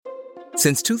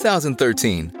Since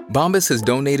 2013, Bombas has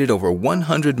donated over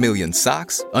 100 million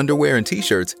socks, underwear, and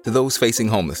T-shirts to those facing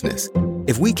homelessness.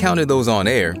 If we counted those on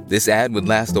air, this ad would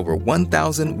last over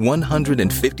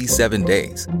 1,157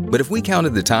 days. But if we counted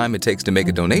the time it takes to make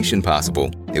a donation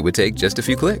possible, it would take just a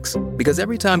few clicks. Because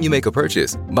every time you make a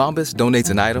purchase, Bombas donates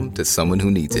an item to someone who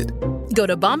needs it. Go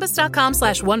to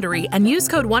bombas.com/Wondery and use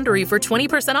code Wondery for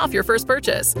 20% off your first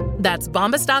purchase. That's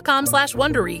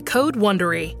bombas.com/Wondery, code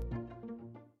Wondery.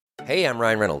 Hey, I'm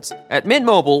Ryan Reynolds. At Mint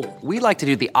Mobile, we like to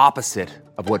do the opposite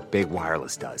of what Big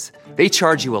Wireless does. They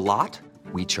charge you a lot,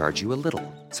 we charge you a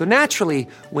little. So naturally,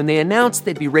 when they announced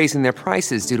they'd be raising their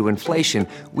prices due to inflation,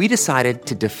 we decided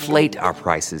to deflate our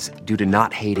prices due to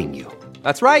not hating you.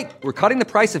 That's right. We're cutting the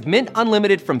price of Mint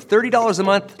Unlimited from $30 a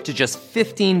month to just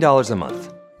 $15 a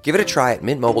month. Give it a try at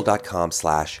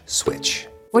mintmobile.com/switch.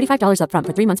 $45 up front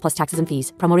for 3 months plus taxes and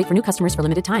fees. Promo rate for new customers for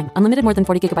limited time. Unlimited more than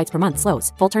 40 gigabytes per month.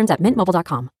 Slows full terms at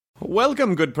mintmobile.com.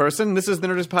 Welcome, good person. This is the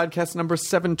Nerdist Podcast number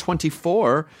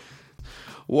 724.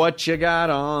 What you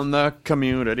got on the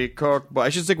community corkboard? I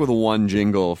should stick with one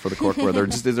jingle for the corkboard.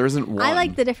 There isn't one. I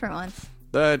like the different ones.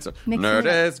 That's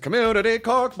Nerdist Community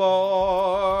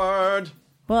Corkboard.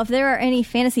 Well, if there are any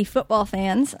fantasy football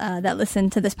fans that listen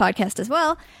to this podcast as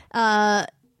well,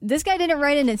 this guy didn't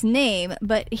write in his name,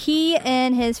 but he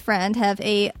and his friend have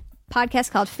a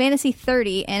podcast called Fantasy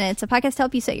 30, and it's a podcast to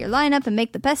help you set your lineup and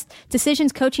make the best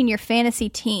decisions coaching your fantasy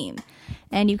team.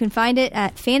 And you can find it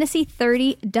at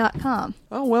fantasy30.com.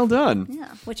 Oh, well done. Yeah,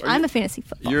 which I'm a fantasy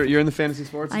football. You're in the fantasy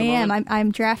sports at I the am. moment?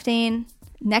 I'm drafting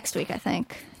next week, I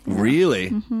think. Yeah. Really?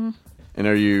 Mm-hmm. And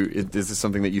is this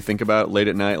something that you think about late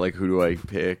at night? Like, who do I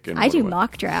pick? And I do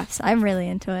mock drafts. I'm really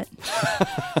into it.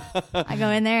 I go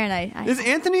in there and I Is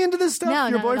Anthony into this stuff? No,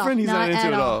 Your not at all. boyfriend? He's not into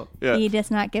it at all. Yeah. He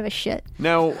does not give a shit.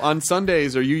 Now, on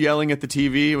Sundays, are you yelling at the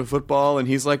TV with football? And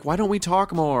he's like, why don't we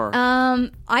talk more?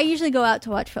 I usually go out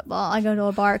to watch football. I go to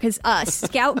a bar because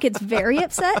Scout gets very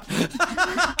upset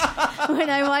when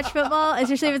I watch football,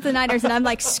 especially if it's the Niners, and I'm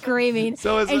like screaming.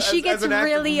 So she gets as an act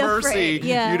really of mercy, afraid.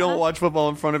 Yeah. You don't watch football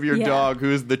in front of your dog,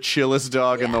 who is the chillest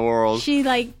dog in the world. She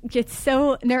gets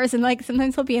so nervous, and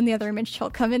sometimes he'll be in the other room, and she'll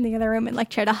come in the other room and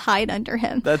try to hide under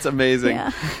him. That's amazing.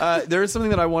 Yeah. There is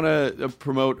something that I want to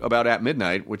promote about At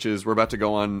Midnight, which is we're about to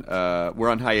go on. We're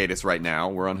on hiatus right now.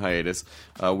 We're on hiatus.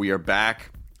 We are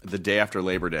back the day after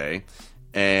Labor Day,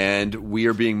 and we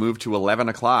are being moved to 11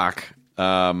 o'clock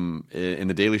in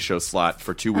the Daily Show slot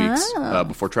for 2 weeks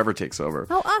before Trevor takes over.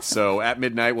 Oh, awesome. So At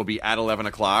Midnight will be at 11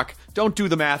 o'clock. Don't do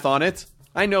the math on it.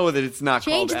 I know that it's not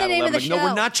Change called the At name of 11. the No, we're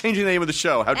show. not changing the name of the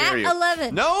show. How dare you? At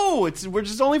 11. No, we're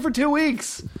just only for 2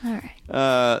 weeks. All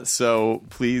right. So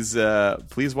please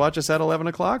watch us at 11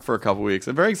 o'clock for a couple weeks.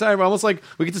 I'm very excited. We're almost like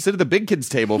we get to sit at the big kids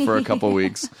table for a couple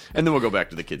weeks, and then we'll go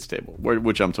back to the kids table,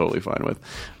 which I'm totally fine with.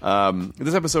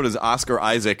 This episode is Oscar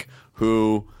Isaac,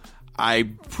 who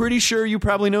I'm pretty sure you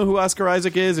probably know who Oscar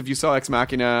Isaac is if you saw Ex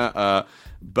Machina,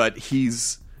 but he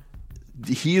is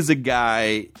a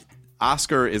guy.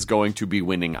 Oscar is going to be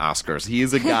winning Oscars. He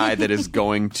is a guy that is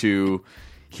going to.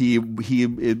 He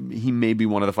may be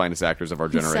one of the finest actors of our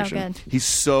generation. So good. He's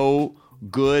so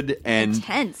good and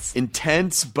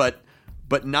intense, but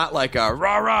not like a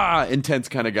rah intense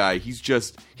kind of guy. He's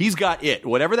got it.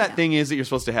 Whatever that thing is that you're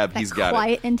supposed to have, he's got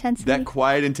quiet it. Intensity. That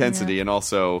quiet intensity, and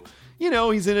also. He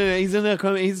plays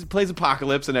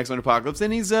Apocalypse and X-Men Apocalypse,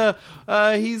 and he's in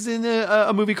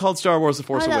a movie called Star Wars: The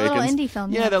Force Awakens. That little indie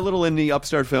film. Yeah, that little indie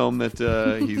upstart film that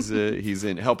he's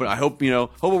in. Helping. I hope it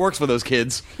works for those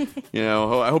kids.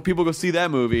 I hope people go see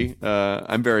that movie.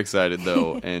 I'm very excited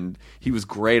though, and he was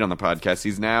great on the podcast.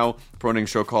 He's now promoting a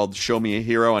show called Show Me a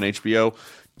Hero on HBO.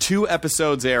 2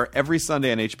 episodes air every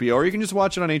Sunday on HBO, or you can just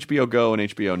watch it on HBO Go and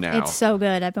HBO Now. It's so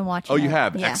good. I've been watching it. Oh, you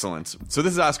have? Yeah. Excellent. So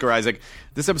this is Oscar Isaac.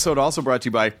 This episode also brought to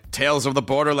you by Tales of the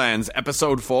Borderlands,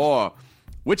 Episode 4,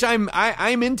 which I'm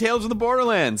in Tales of the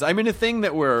Borderlands. I'm in a thing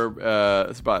that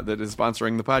that is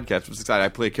sponsoring the podcast, which is exciting. I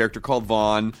play a character called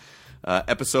Vaughn.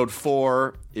 Episode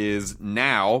 4 is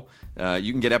now.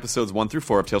 You can get episodes 1 through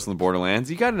 4 of Tales from the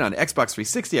Borderlands. You got it on Xbox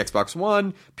 360, Xbox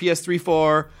One, PS3,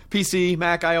 4, PC,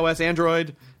 Mac, iOS,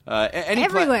 Android.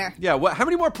 Everywhere. How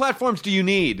many more platforms do you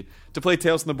need to play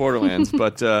Tales from the Borderlands?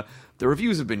 But the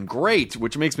reviews have been great,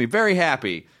 which makes me very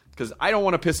happy because I don't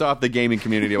want to piss off the gaming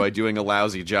community by doing a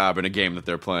lousy job in a game that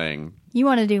they're playing. You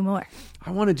want to do more.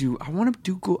 I want to do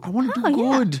good. I want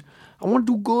to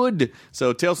do good.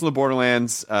 So Tales from the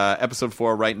Borderlands, episode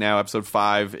 4 right now. Episode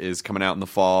 5 is coming out in the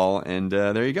fall. And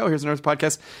there you go. Here's the Nerdist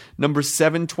Podcast number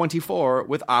 724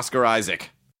 with Oscar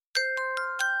Isaac.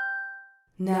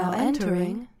 Now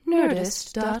entering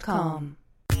Nerdist.com.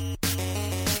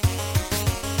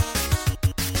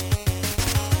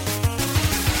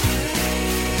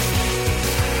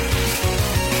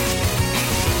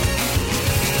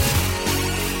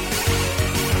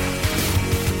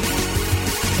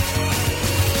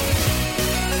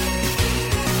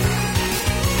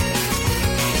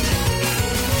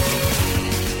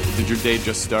 Did your day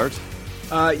just start?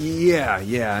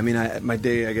 Yeah. I mean, my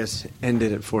day, I guess,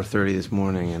 ended at 4:30 this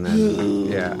morning, and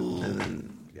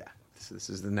then this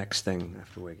is the next thing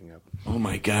after waking up. Oh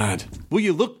my God! Well,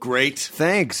 you look great.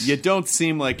 Thanks. You don't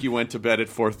seem like you went to bed at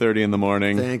 4:30 in the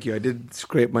morning. Thank you. I did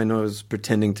scrape my nose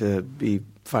pretending to be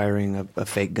firing a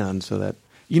fake gun, so that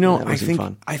that I wasn't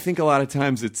fun. think a lot of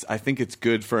times it's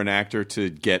good for an actor to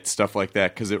get stuff like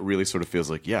that because it really sort of feels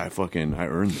like, I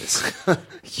earned this.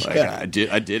 I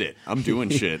did it. I'm doing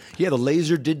shit. Yeah, the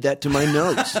laser did that to my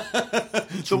nose.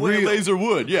 The way a laser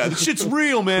would. Yeah, the shit's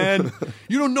real, man.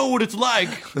 You don't know what it's like.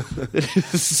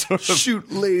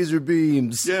 Shoot laser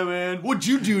beams. Yeah, man. What'd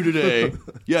you do today?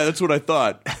 Yeah, that's what I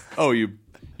thought. Oh, you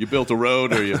built a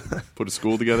road or you put a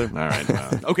school together? All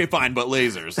right. Okay, fine, but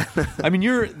lasers. I mean,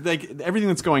 you're like everything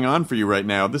that's going on for you right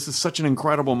now. This is such an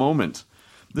incredible moment.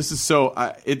 This is so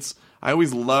I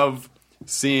always love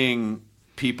seeing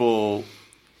people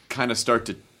kind of start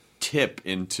to tip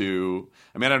into,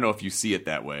 I mean, I don't know if you see it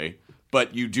that way,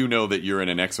 but you do know that you're in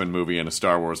an X-Men movie and a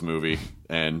Star Wars movie,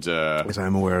 and yes,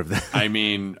 I'm aware of that. I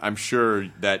mean, I'm sure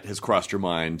that has crossed your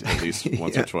mind at least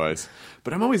once or twice.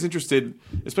 But I'm always interested,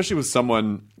 especially with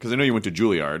someone, because I know you went to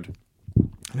Juilliard.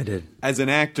 I did. As an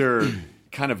actor,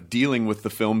 kind of dealing with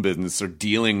the film business or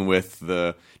dealing with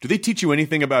the... Do they teach you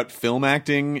anything about film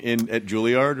acting at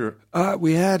Juilliard? Or? I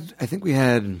think we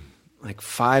had like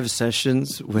 5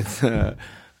 sessions with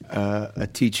a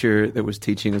teacher that was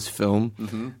teaching us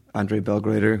film, Andre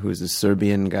Belgrader, who is a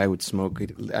Serbian guy who would smoke.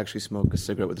 He'd actually smoke a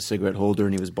cigarette with a cigarette holder,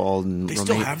 and he was bald and They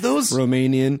still have those?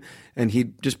 Romanian. And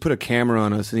he'd just put a camera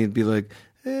on us, and he'd be like,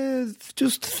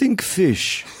 just think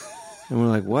fish. And we're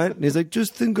like, what? And he's like,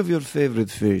 just think of your favorite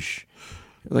fish.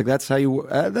 Like that's how you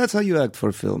act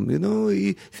for film.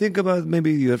 You think about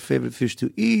maybe your favorite fish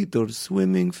to eat or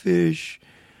swimming fish.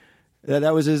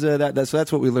 That was his. So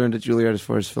that's what we learned at Juilliard as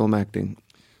far as film acting.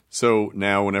 So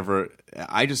now, whenever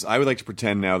I would like to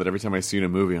pretend now that every time I see in a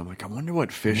movie, I'm like, I wonder what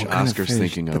fish Oscar's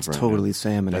thinking of. That's right totally now.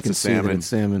 salmon. That's I can a salmon. see that it's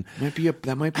salmon.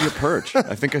 That might be a perch.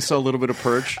 I think I saw a little bit of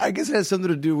perch. I guess it has something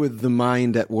to do with the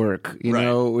mind at work,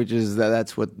 which is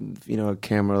that's what a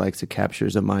camera likes to capture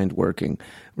is a mind working,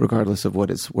 regardless of what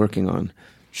it's working on.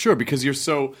 Sure, because you're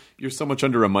so much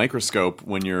under a microscope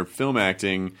when you're film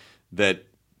acting that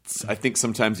I think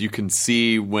sometimes you can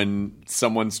see when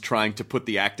someone's trying to put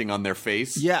the acting on their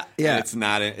face. Yeah. And it's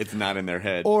not in their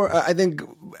head. Or I think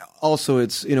also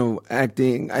it's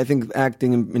acting. I think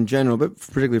acting in general, but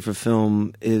particularly for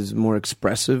film, is more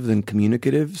expressive than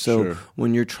communicative. So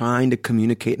when you're trying to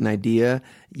communicate an idea,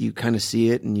 you kind of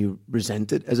see it and you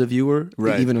resent it as a viewer,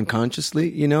 even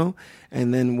unconsciously,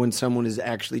 And then when someone is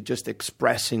actually just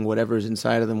expressing whatever is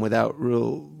inside of them without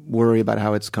real worry about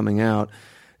how it's coming out,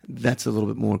 that's a little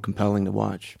bit more compelling to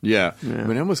watch. Yeah. I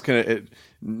mean, I almost kind of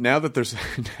now that there's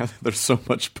so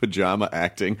much pajama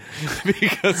acting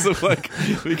because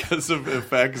of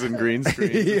effects and green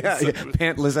screen.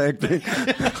 Pantless acting.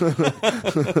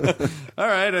 All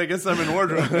right, I guess I'm in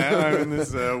wardrobe now. I'm in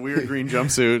this weird green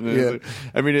jumpsuit.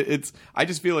 I mean, I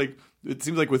just feel like it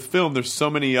seems like with film, there's so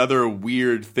many other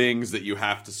weird things that you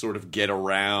have to sort of get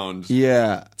around.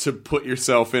 To put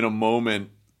yourself in a moment.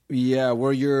 Yeah,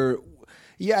 where you're.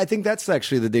 Yeah, I think that's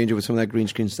actually the danger with some of that green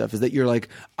screen stuff is that you're like,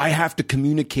 I have to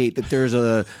communicate that there's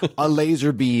a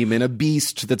laser beam and a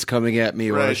beast that's coming at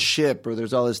me or a ship or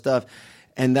there's all this stuff.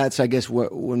 And that's, I guess,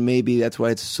 when maybe that's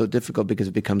why it's so difficult because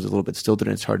it becomes a little bit stilted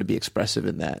and it's hard to be expressive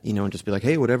in that, and just be like,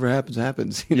 hey, whatever happens,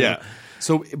 happens. Yeah.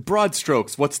 So broad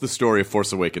strokes, what's the story of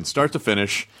Force Awakens, start to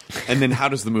finish, and then how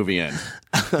does the movie end?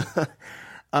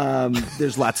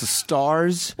 There's lots of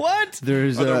stars. What?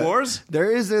 Are there wars?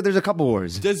 There's a couple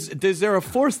wars. Does there a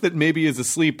force that maybe is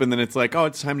asleep and then it's like, oh,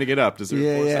 it's time to get up? Does there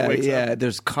a force that wakes up?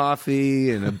 There's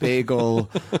coffee and a bagel.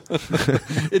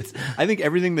 I think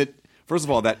everything that. First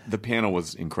of all, the panel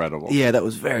was incredible. Yeah, that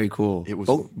was very cool. It was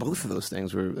both of those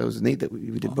things were. That was neat that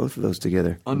we did both of those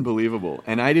together. Unbelievable.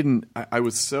 And I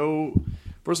was so.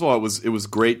 First of all, it was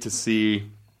great to see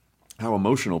how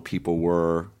emotional people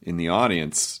were in the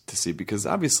audience to see, because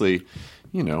obviously,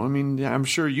 I'm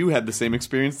sure you had the same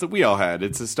experience that we all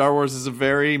had. Star Wars is a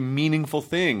very meaningful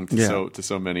thing to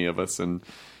so many of us, and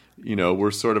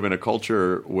we're sort of in a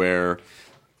culture where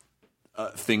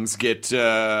things get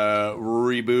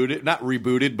rebooted, not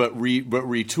rebooted, but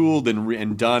retooled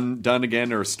and done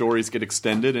again, or stories get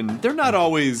extended, and they're not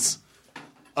always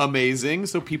amazing,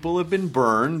 so people have been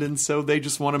burned, and so they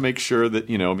just want to make sure that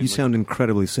you sound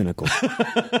incredibly cynical.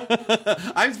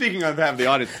 I'm speaking on behalf of the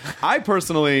audience. I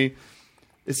personally,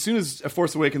 as soon as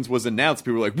Force Awakens was announced,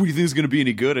 people were like, "What do you think is going to be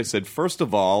any good?" I said, first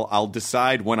of all, I'll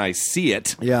decide when I see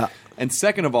it. Yeah. And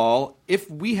second of all,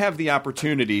 if we have the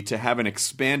opportunity to have an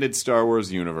expanded Star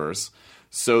Wars universe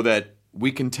so that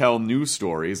we can tell new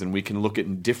stories and we can look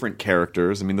at different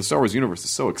characters. I mean, the Star Wars universe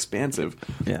is so expansive.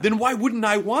 Yeah. Then why wouldn't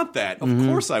I want that? Of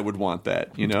course I would want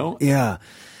that, you know? Yeah.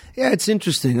 Yeah, it's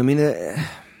interesting. I mean,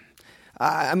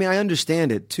 I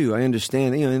understand it too. I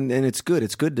understand, and it's good.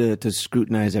 It's good to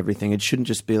scrutinize everything. It shouldn't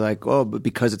just be like, oh, but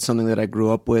because it's something that I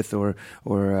grew up with, or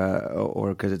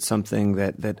because it's something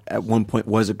that at one point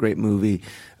was a great movie,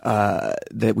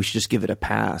 that we should just give it a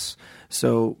pass.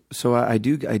 So I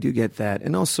do get that,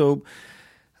 and also,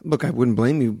 look, I wouldn't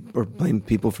blame you or blame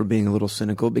people for being a little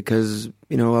cynical because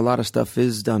a lot of stuff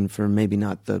is done for maybe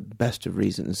not the best of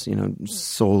reasons,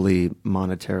 solely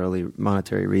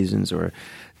monetary reasons, or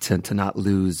to not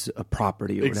lose a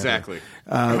property or exactly.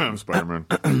 Spider-Man.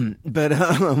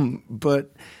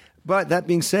 But that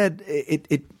being said,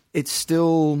 it's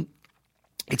still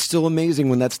amazing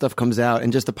when that stuff comes out,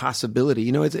 and just the possibility.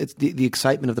 It's the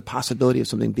excitement of the possibility of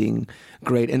something being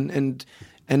great,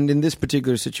 and in this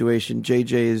particular situation,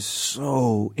 JJ is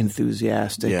so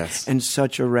enthusiastic and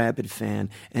such a rabid fan,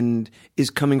 and is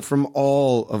coming from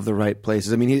all of the right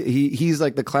places. I mean, he's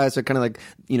like the classic kind of like,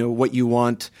 what you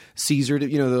want Caesar to,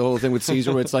 the whole thing with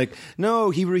Caesar where it's like, no,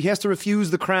 he has to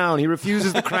refuse the crown. He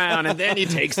refuses the crown, and then he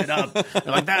takes it up.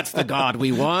 They're like, that's the God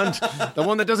we want, the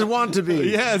one that doesn't want to be.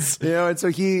 Yes. And so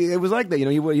it was like that. He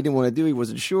didn't want to do, he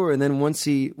wasn't sure. And then once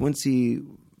he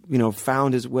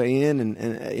found his way in, and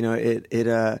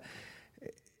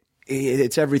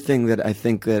it's everything that I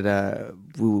think that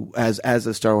as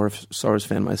a Star Wars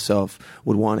fan myself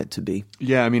would want it to be.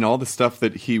 Yeah, I mean, all the stuff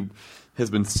that he has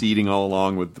been seeding all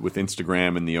along with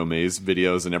Instagram and the Omaze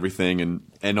videos and everything,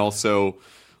 and also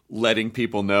letting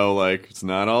people know, like, it's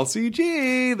not all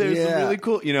CG. There's some really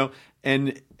cool,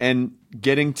 and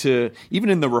getting to, even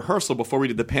in the rehearsal before we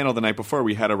did the panel the night before,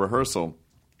 we had a rehearsal.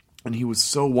 And he was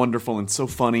so wonderful and so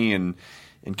funny, and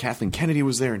Kathleen Kennedy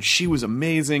was there, and she was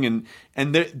amazing,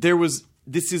 and there was,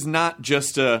 this is not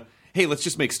just a, hey, let's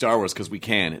just make Star Wars because we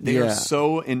can. They are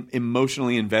so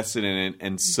emotionally invested in it,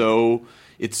 and so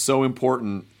it's so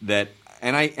important that,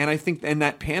 and I think in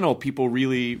that panel people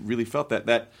really really felt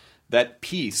that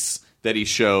piece that he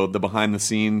showed, the behind the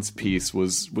scenes piece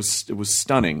was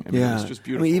stunning. I mean, it was just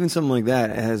beautiful. I mean, even something like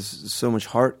that has so much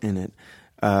heart in it.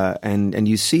 And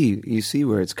you see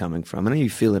where it's coming from, and you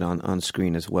feel it on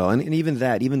screen as well. And even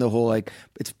the whole, like,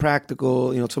 it's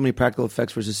practical, so many practical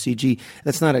effects versus CG.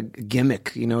 That's not a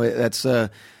gimmick,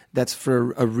 that's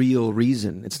for a real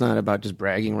reason. It's not about just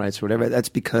bragging rights or whatever. That's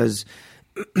because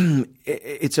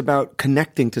it's about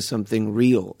connecting to something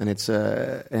real, and it's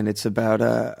about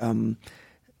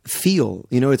feel.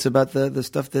 It's about the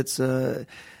stuff that's the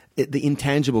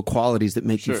intangible qualities that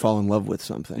make you fall in love with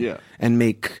something, and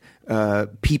make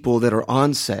people that are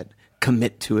on set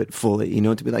commit to it fully,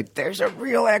 to be like, there's a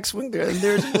real X-Wing there, and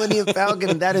there's Millennium Falcon,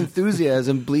 and that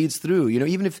enthusiasm bleeds through,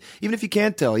 even if you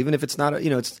can't tell, even if it's not,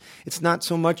 it's not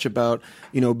so much about,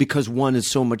 because one is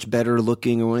so much better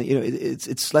looking, or,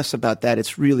 it's less about that.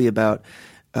 It's really about,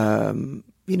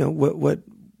 what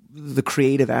the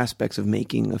creative aspects of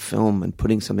making a film and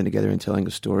putting something together and telling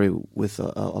a story with a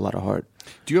lot of heart.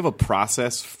 Do you have a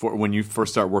process for when you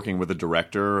first start working with a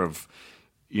director of,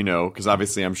 because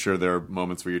obviously I'm sure there are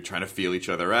moments where you're trying to feel each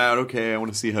other out. Okay, I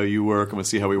want to see how you work. I want to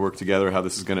see how we work together, how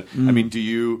this is going to... I mean, do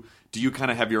you kind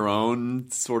of have your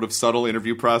own sort of subtle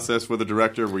interview process with a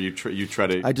director where you try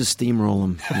to... I just steamroll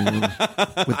them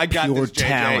with I got pure this, JJ.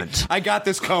 talent. I got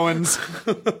this, Coens.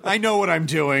 I know what I'm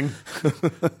doing.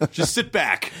 Just sit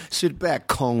back. Sit back,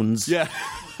 Cones. Yeah.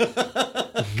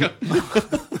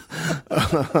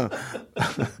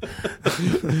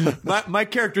 my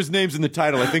character's name's in the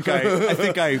title. I think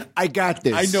I got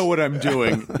this. I know what I'm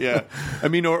doing. Yeah. I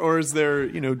mean, or is there,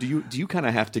 do you kind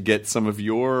of have to get some of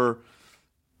your...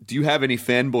 Do you have any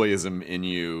fanboyism in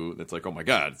you that's like, oh my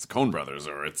God, it's Coen Brothers,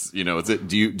 or it's,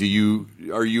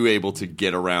 are you able to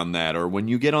get around that? Or when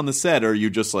you get on the set, are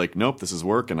you just like, nope, this is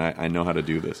work and I know how to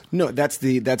do this? No, that's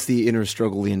the inner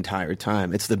struggle the entire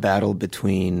time. It's the battle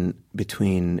between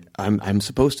I'm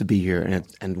supposed to be here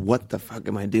and what the fuck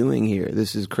am I doing here?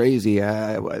 This is crazy.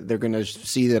 They're going to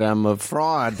see that I'm a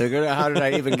fraud. How did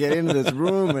I even get into this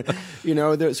room?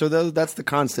 That's the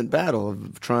constant battle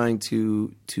of trying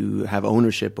to have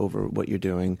ownership over what you're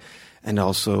doing, and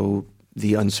also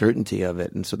the uncertainty of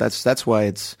it. And so that's why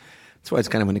it's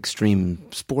kind of an extreme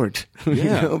sport,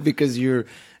 because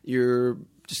you're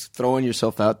just throwing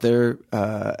yourself out there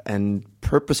and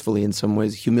purposefully, in some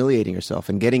ways, humiliating yourself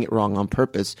and getting it wrong on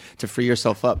purpose to free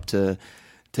yourself up to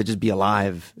just be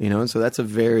alive, And so that's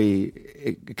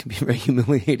it can be a very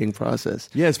humiliating process.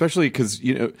 Yeah, especially because,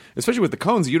 especially with the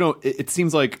Coens, it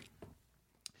seems like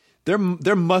there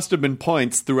must have been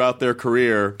points throughout their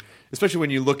career, especially when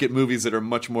you look at movies that are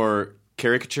much more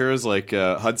caricatures, like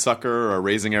Hudsucker or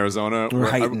Raising Arizona. We're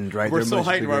heightened, right? We're so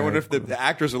heightened. I wonder if the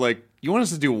actors are like, "You want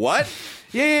us to do what?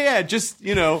 Yeah. Just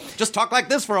just talk like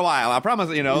this for a while. I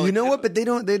promise." You know what? But they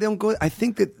don't go. I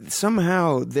think that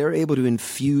somehow they're able to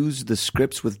infuse the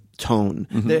scripts with tone.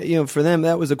 For them,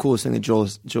 that was the coolest thing that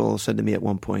Joel said to me at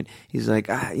one point. He's like,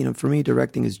 for me,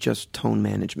 directing is just tone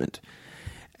management.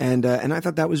 And I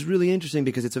thought that was really interesting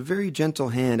because it's a very gentle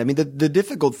hand. I mean, the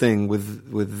difficult thing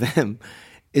with them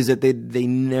is that they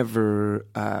never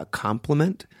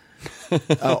compliment,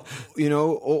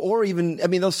 or even, I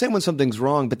mean, they'll say when something's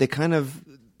wrong, but they kind of,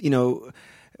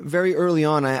 very early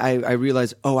on, I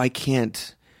realized, I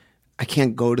can't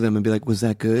go to them and be like, was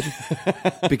that good?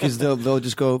 Because they'll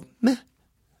just go, meh.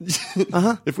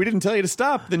 If we didn't tell you to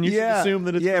stop, then you should assume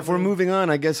that it's if we're moving on,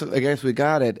 I guess we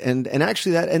got it. And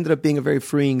actually that ended up being a very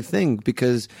freeing thing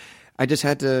because I just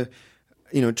had to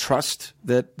trust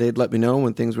that they'd let me know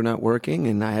when things were not working,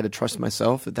 and I had to trust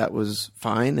myself that was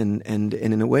fine, and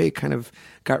in a way kind of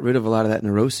got rid of a lot of that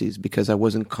neuroses because I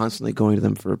wasn't constantly going to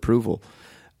them for approval.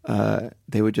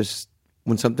 They would just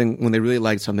when they really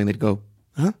liked something, they'd go,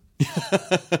 huh?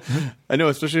 I know,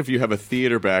 especially if you have a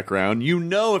theater background,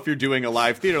 if you're doing a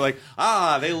live theater, like,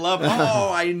 they love,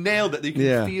 I nailed it. You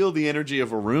can feel the energy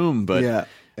of a room, but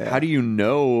how do you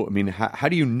know? I mean, how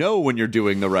do you know when you're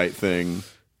doing the right thing?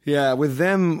 Yeah, with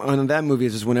them on that movie,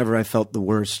 it's just whenever I felt the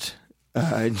worst,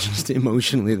 just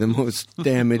emotionally the most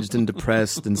damaged and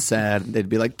depressed and sad, they'd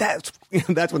be like, that's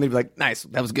when they'd be like, nice,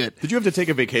 that was good. Did you have to take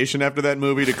a vacation after that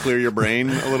movie to clear your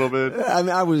brain a little bit? I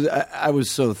mean, I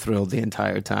was so thrilled the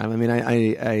entire time. I mean,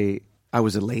 I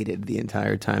was elated the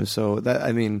entire time. So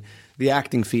the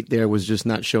acting feat there was just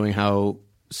not showing how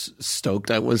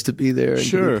stoked I was to be there and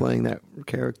to be playing that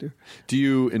character. Do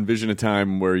you envision a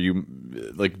time where you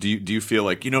do you feel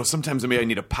like sometimes maybe I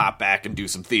need to pop back and do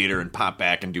some theater and pop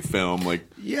back and do film? Like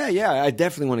I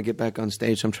definitely want to get back on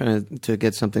stage. I'm trying to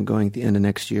get something going at the end of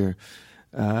next year.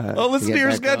 Listen to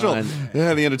your schedule. The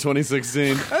end of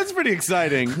 2016. That's pretty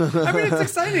exciting. I mean, it's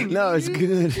exciting. No, it's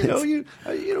good.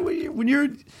 When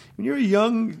you're a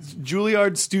young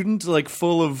Juilliard student, like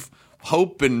full of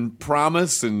hope and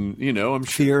promise and, I'm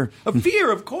sure.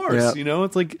 Fear, of course. Yeah.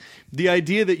 It's like the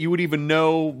idea that you would even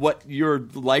know what your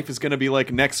life is going to be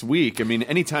like next week. I mean,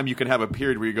 anytime you can have a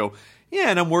period where you go,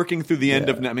 and I'm working through the end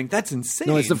of, I mean, that's insane.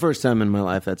 No, it's the first time in my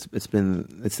life it's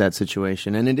that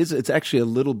situation. And it's actually a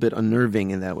little bit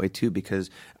unnerving in that way too, because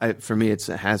for me, it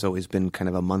has always been kind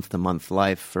of a month to month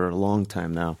life for a long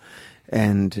time now.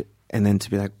 And then to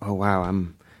be like, oh wow,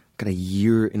 I'm got a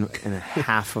year and a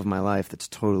half of my life that's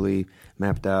totally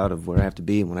mapped out of where I have to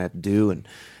be and what I have to do and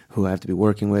who I have to be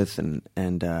working with and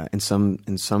in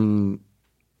some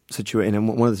situation, and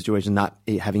one of the situations, not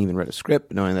having even read a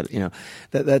script, knowing that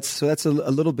that's a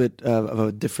little bit of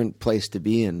a different place to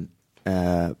be in.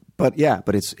 But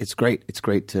it's great. It's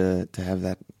great to have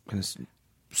that kind of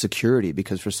security,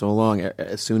 because for so long,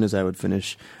 as soon as I would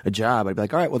finish a job, I'd be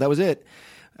like, all right, well, that was it.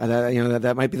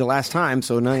 That might be the last time.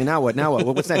 So now what?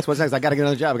 What's next? I got to get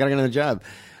another job.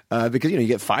 Because you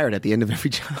get fired at the end of every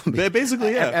job.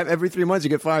 Basically, yeah. Every 3 months you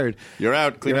get fired. You're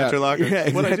out. Clean out your locker. Yeah,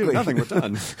 exactly. What do I do? Nothing. We're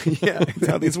done. Yeah, that's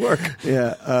how these work.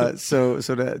 Yeah. So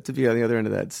to be on the other end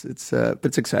of that, but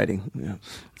it's exciting. Yeah.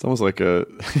 It's almost like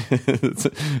it's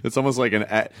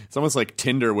almost like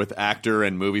Tinder with actor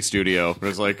and movie studio. Where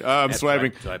it's like, I'm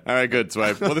swiping. Swipe. All right, good.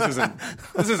 Swipe. Well, this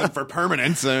isn't for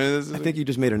permanence. I think you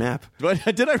just made an app. What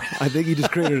did I? I think you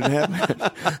just created an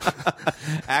app.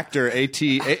 Actor,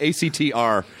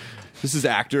 ACTR. This is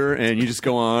actor, and you just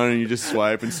go on and you just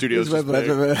swipe, and studios just play.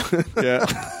 Yeah.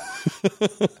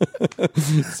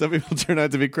 Some people turn out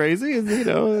to be crazy, and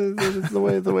it's the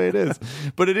way it is.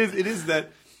 But it is that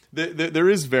there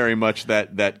is very much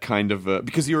that kind of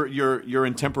because you're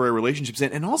in temporary relationships,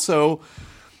 and also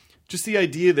just the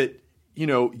idea that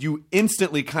you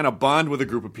instantly kind of bond with a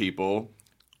group of people,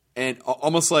 and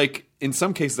almost like in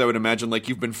some cases I would imagine like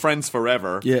you've been friends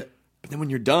forever. Yeah. But then when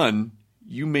you're done,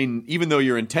 you may, even though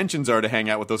your intentions are to hang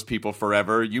out with those people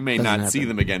forever, you may not see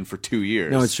them again for 2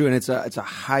 years. No, it's true, and it's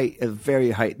a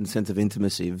very heightened sense of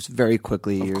intimacy. It's very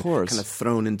quickly you're kind of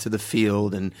thrown into the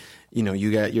field, and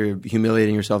you're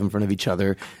humiliating yourself in front of each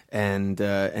other, and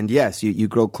yes, you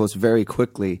grow close very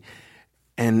quickly,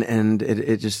 and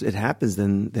it happens.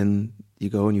 Then you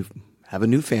go and you have a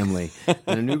new family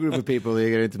and a new group of people that you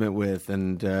get intimate with,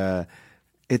 and.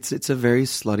 It's a very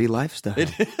slutty lifestyle. It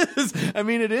is. I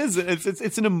mean, it is.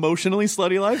 It's an emotionally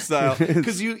slutty lifestyle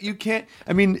because you can't.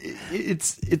 I mean,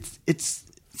 it's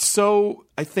so,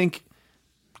 I think,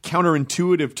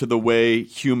 counterintuitive to the way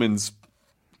humans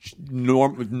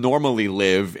normally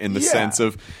live, in the sense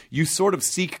of you sort of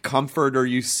seek comfort, or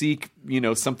you seek,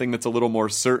 something that's a little more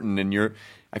certain, and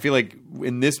I feel like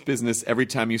in this business, every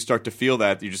time you start to feel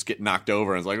that, you just get knocked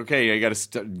over. And it's like, okay, you got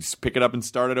to pick it up and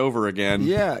start it over again.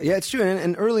 Yeah, it's true.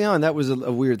 And early on, that was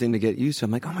a weird thing to get used to.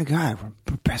 I'm like, oh my God,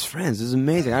 we're best friends. This is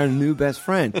amazing. I had a new best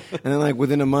friend. And then like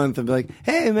within a month, I'd be like,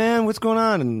 hey man, what's going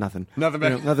on? And nothing. Nothing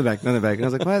back. Nothing back. And I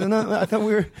was like, what? No, I thought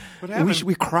we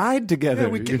cried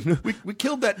together. Yeah, we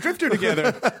killed that drifter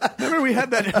together. Remember we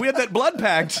had that blood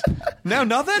pact. Now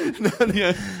nothing?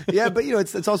 Yeah, but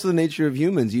it's also the nature of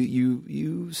humans.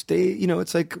 You stay,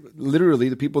 it's like literally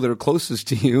the people that are closest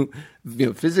to you,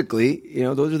 physically,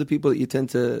 those are the people that you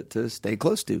tend to stay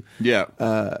close to. Yeah.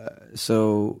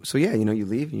 So yeah, you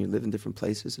leave and you live in different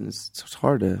places, and it's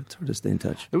hard to stay in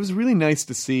touch. It was really nice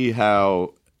to see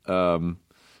how,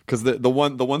 because the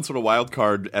one sort of wild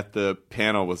card at the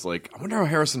panel was like, I wonder how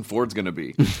Harrison Ford's going to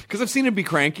be, because I've seen him be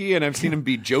cranky and I've seen him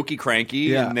be jokey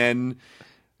cranky, and then.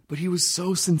 But he was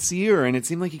so sincere, and it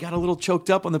seemed like he got a little choked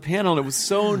up on the panel, and it was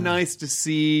so nice to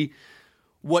see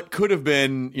what could have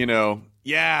been,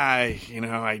 I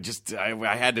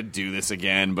had to do this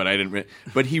again, but I didn't.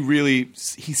 But he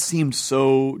seemed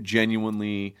so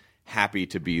genuinely happy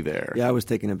to be there. Yeah, I was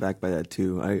taken aback by that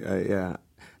too. I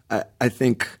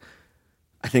think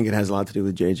it has a lot to do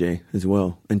with JJ as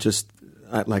well, and just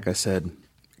like I said,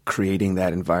 creating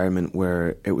that environment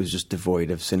where it was just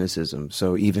devoid of cynicism.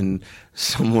 So even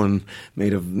someone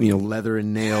made of leather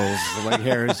and nails like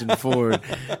Harrison Ford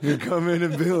could come in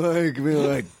and be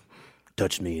like,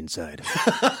 touch me inside,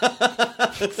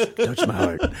 touch my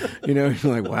heart. You're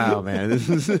like, wow, man, this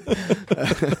is.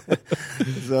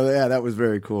 So yeah, that was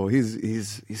very cool.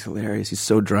 He's hilarious. He's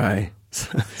so dry.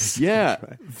 Yeah,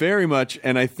 very much.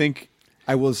 And I think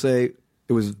I will say.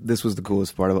 This was the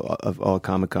coolest part of all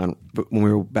Comic-Con. But when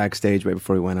we were backstage right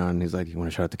before he went on, he's like, "You want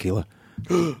a shot of tequila?"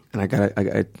 And I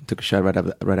took a shot right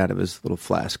out of his little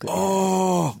flask.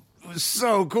 Oh, it was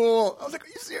so cool! I was like, "Are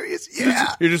you serious?"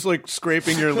 Yeah. You're just like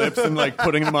scraping your lips and like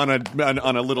putting them on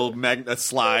a little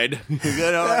slide.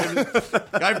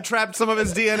 I've trapped some of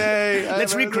his DNA.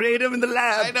 Let's recreate him in the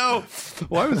lab. I know.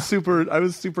 Well, I was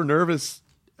super nervous,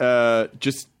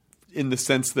 just in the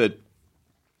sense that.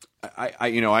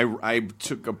 I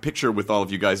took a picture with all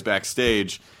of you guys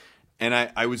backstage, and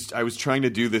I was trying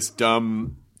to do this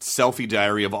dumb selfie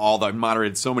diary of all the I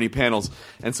moderated so many panels,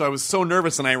 and so I was so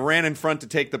nervous, and I ran in front to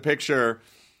take the picture,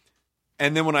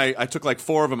 and then when I took like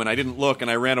 4 of them, and I didn't look,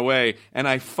 and I ran away, and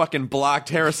I fucking blocked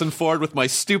Harrison Ford with my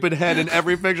stupid head in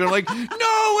every picture. I'm like, no, when am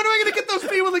I going to get those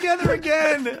people together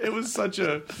again? It was such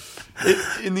a.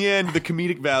 In the end, the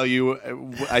comedic value,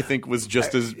 I think, was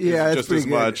just as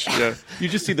much. Yeah. You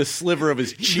just see the sliver of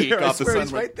his cheek off the sun.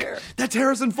 Right there. That's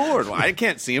Harrison Ford. Well, I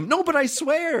can't see him. No, but I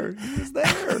swear he was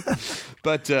there.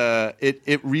 But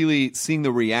it really, seeing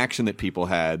the reaction that people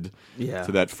had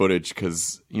to that footage,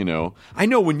 because I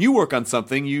know when you work on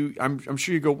something, I'm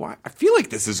sure you go, "Why? I feel like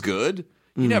this is good."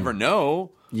 You never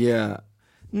know. Yeah.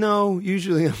 No,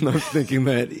 usually I'm not thinking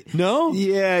that. No?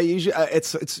 Yeah, usually I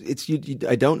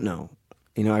don't know.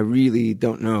 I really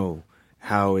don't know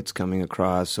how it's coming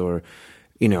across, or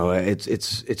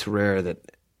it's rare that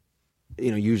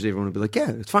usually everyone will be like, yeah,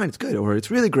 it's fine, it's good, or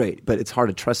it's really great, but it's hard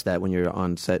to trust that when you're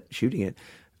on set shooting it.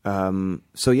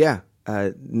 So yeah,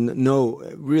 no,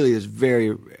 really, there's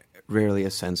very rarely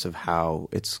a sense of how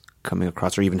it's coming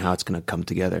across, or even how it's going to come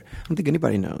together. I don't think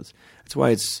anybody knows. That's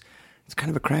why it's kind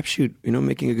of a crapshoot,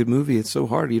 making a good movie. It's so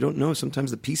hard. You don't know.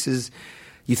 Sometimes the pieces,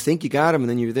 you think you got them, and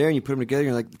then you're there and you put them together, and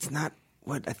you're like, it's not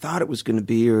what I thought it was going to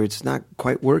be, or it's not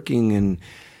quite working. And,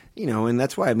 and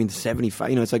that's why, 75,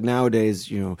 it's like nowadays,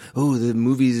 the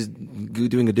movie's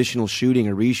doing additional shooting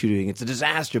or reshooting. It's a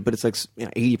disaster, but it's like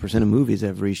 80% of movies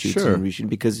have reshoots and reshooting,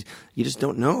 because you just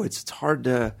don't know. It's hard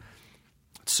to,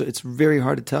 it's very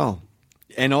hard to tell.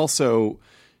 And also,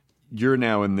 you're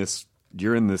in this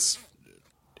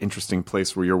interesting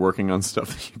place where you're working on stuff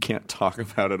that you can't talk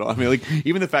about at all.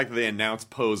 Even the fact that they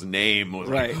announced Poe's name was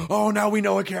like, oh, now we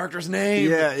know a character's name.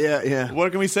 Yeah.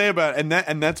 What can we say about it?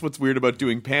 And that's what's weird about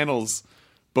doing panels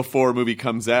before a movie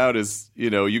comes out is,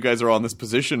 you guys are all in this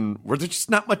position where there's just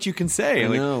not much you can say. I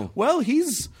know. Well,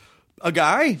 he's a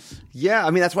guy. Yeah,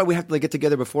 that's why we have to get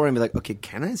together before and be like, okay,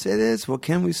 can I say this? What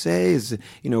can we say? Is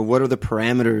what are the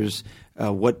parameters?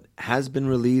 What has been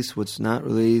released? What's not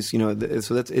released?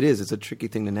 So it's a tricky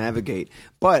thing to navigate.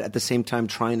 But at the same time,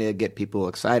 trying to get people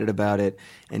excited about it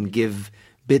and give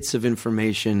bits of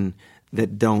information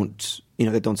that don't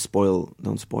spoil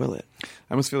it. I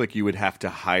almost feel like you would have to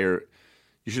hire.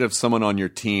 You should have someone on your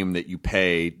team that you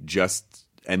pay just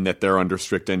and that they're under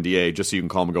strict NDA, just so you can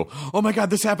call them and go, oh my God,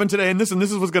 this happened today, and this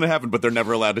is what's going to happen, but they're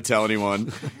never allowed to tell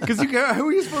anyone. Because who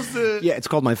are you supposed to? Yeah, it's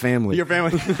called My Family. Your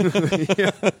family.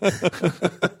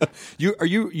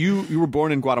 You were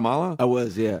born in Guatemala? I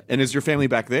was, yeah. And is your family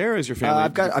back there? Is your family?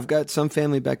 I've got some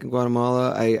family back in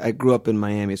Guatemala. I grew up in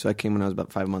Miami, so I came when I was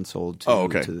about 5 months old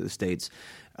to the States.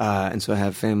 And so I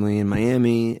have family in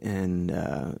Miami, and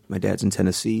my dad's in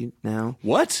Tennessee now.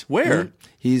 What? Where? Mm-hmm.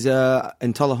 He's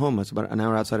in Tullahoma. It's about an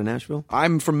hour outside of Nashville.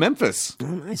 I'm from Memphis. Oh,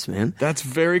 nice, man. That's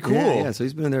very cool. Yeah, so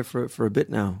he's been there for a bit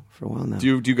now, for a while now.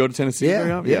 Do you go to Tennessee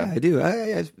very often? Yeah, I do.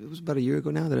 It was about a year ago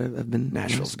now that I've been.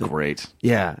 Nashville's great.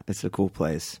 Yeah, it's a cool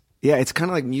place. Yeah, it's kind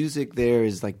of like music there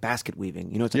is like basket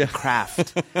weaving. You know, it's like a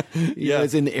craft. You know,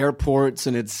 it's in airports,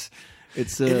 and it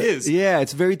is. Yeah,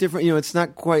 it's very different. You know, it's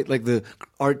not quite like the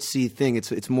artsy thing.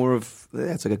 It's more of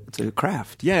it's a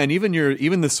craft. Yeah, and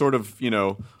even the sort of, you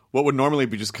know, what would normally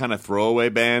be just kind of throwaway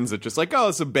bands that just like, oh,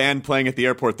 it's a band playing at the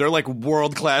airport. They're like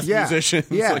world-class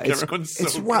musicians. Yeah, like everyone's so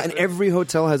good. Wild. And every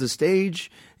hotel has a stage,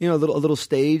 you know, a little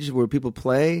stage where people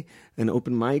play and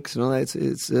open mics and all that.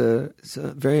 It's a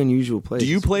very unusual place. Do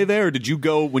you play there, or did you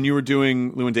go when you were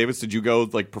doing Llewyn Davis? Did you go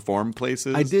like perform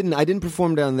places? I didn't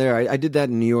perform down there. I did that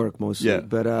in New York mostly. Yeah.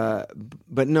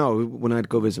 But no, when I'd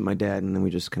go visit my dad, and then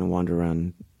we just kind of wander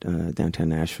around downtown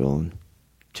Nashville and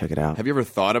check it out. Have you ever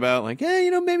thought about like, hey,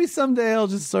 you know, maybe someday I'll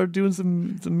just start doing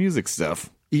some music stuff?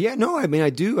 Yeah, no, I mean, I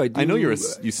do. I know you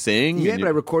sing. Yeah, but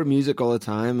I record music all the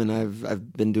time, and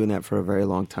I've been doing that for a very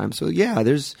long time. So yeah,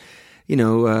 there's, you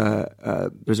know,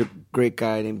 there's a great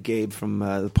guy named Gabe from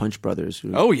the Punch Brothers.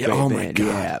 Oh yeah, oh my band. God.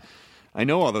 Yeah. I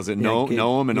know all those.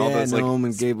 Noam and all those. Noam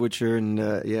and Gabe Witcher and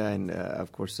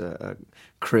of course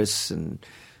Chris and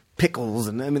Pickles,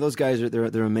 and I mean those guys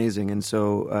they're amazing, and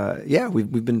so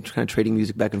we've been kind of trading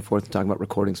music back and forth and talking about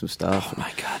recording some stuff. Oh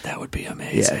my God, that would be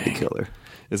amazing! Yeah, it'd be killer.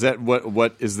 Is that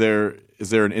what is there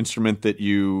an instrument that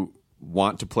you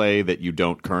want to play that you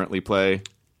don't currently play?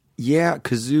 Yeah,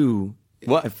 kazoo.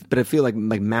 What? But I feel like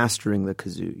mastering the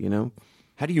kazoo. You know,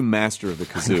 how do you master the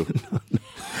kazoo?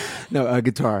 No,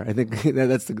 guitar. I think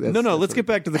that's the. No. Let's get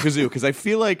back to the kazoo, because I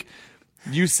feel like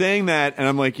you saying that, and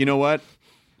I'm like, you know what?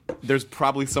 There's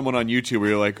probably someone on YouTube where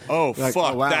you're like, oh, fuck,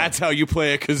 oh, wow. That's how you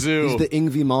play a kazoo. He's the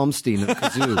Yngwie Malmsteen of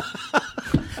kazoo.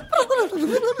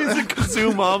 He's a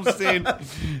kazoo Malmsteen.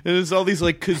 And there's all these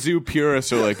like kazoo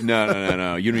purists who are like,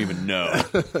 no, you don't even know.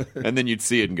 And then you'd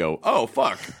see it and go, oh,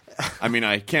 fuck. I mean,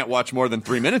 I can't watch more than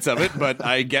 3 minutes of it, but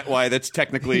I get why that's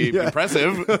technically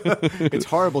impressive. It's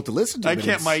horrible to listen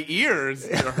to. My ears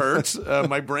hurt.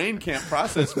 My brain can't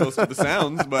process most of the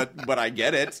sounds, but I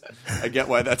get it. I get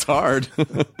why that's hard.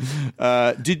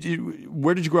 Where did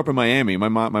you grow up in Miami? My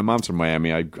mom's from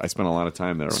Miami. I spent a lot of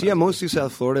time there. So yeah, mostly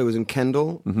South Florida. I was in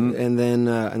Kendall, and then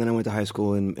I went to high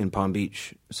school in Palm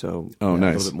Beach. So nice. A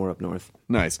little bit more up north.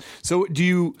 Nice. So do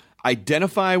you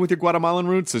identify with your Guatemalan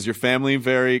roots? Is your family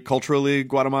very culturally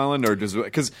Guatemalan, or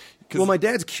because well, my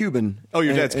dad's Cuban. Oh,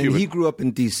 your dad's Cuban. And he grew up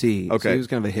in D.C. Okay, so he was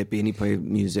kind of a hippie, and he played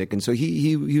music, and so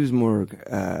he was more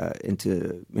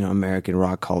into American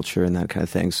rock culture and that kind of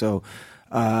thing. So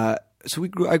I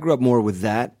grew up more with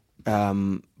that,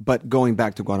 but going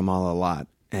back to Guatemala a lot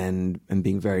and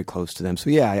being very close to them. So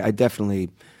yeah, I definitely,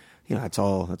 that's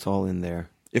all in there.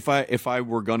 If I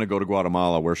were gonna go to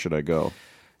Guatemala, where should I go?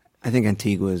 I think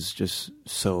Antigua is just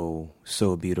so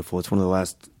beautiful. It's one of the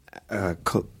last,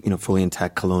 fully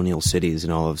intact colonial cities in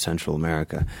all of Central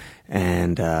America,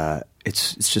 and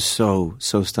it's just so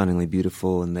stunningly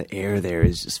beautiful. And the air there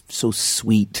is just so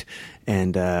sweet.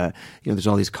 And there's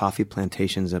all these coffee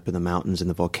plantations up in the mountains and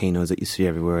the volcanoes that you see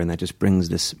everywhere, and that just brings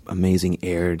this amazing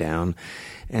air down.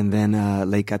 And then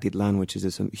Lake Atitlan, which is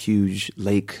this huge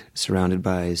lake surrounded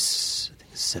by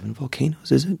 7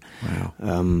 volcanoes. Is it?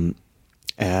 Wow.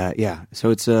 So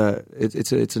it's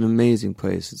an amazing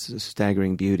place. It's a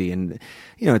staggering beauty, and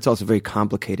it's also very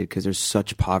complicated because there's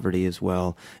such poverty as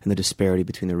well, and the disparity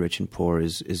between the rich and poor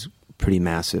is pretty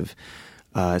massive,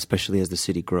 especially as the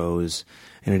city grows,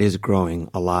 and it is growing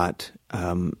a lot.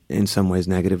 In some ways,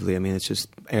 negatively. I mean, it's just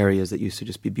areas that used to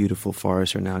just be beautiful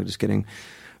forests are now just getting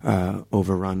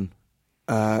overrun.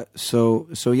 So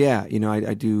yeah,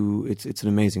 I do. It's an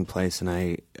amazing place,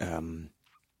 and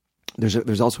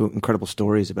There's also incredible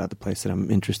stories about the place that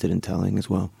I'm interested in telling as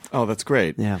well. Oh, that's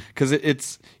great. Yeah, because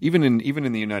it's even in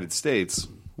the United States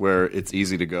where it's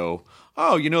easy to go,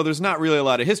 oh, there's not really a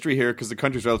lot of history here because the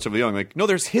country's relatively young. Like, no,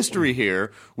 there's history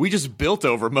here. We just built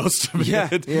over most of it. Yeah.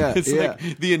 It's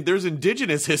like there's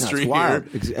indigenous history here.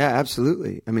 Yeah,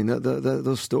 absolutely. I mean,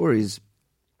 those stories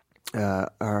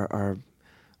are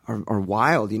are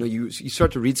wild. You know, you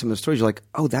start to read some of the stories. You're like,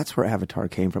 oh, that's where Avatar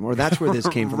came from, or that's where this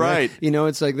came from. Right. You know,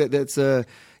 it's like that's you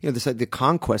know, this the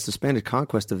conquest, the Spanish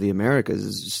conquest of the Americas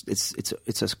is just,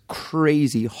 it's a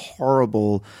crazy,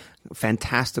 horrible,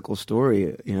 fantastical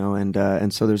story. You know,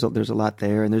 and so there's a lot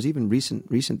there, and there's even recent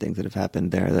things that have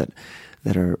happened there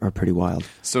that are pretty wild.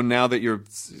 So now that you're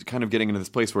kind of getting into this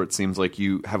place where it seems like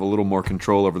you have a little more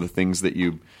control over the things that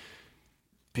you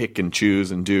pick and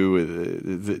choose and do,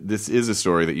 this is a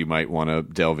story that you might want to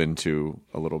delve into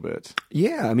a little bit.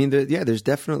 Yeah, I mean, there's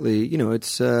definitely, you know,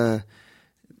 it's like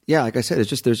I said,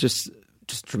 there's just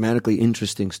dramatically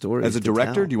interesting stories. As a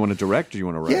director, do you want to direct or do you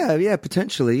want to write? Yeah,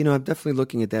 potentially. You know, I'm definitely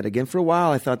looking at that again. For a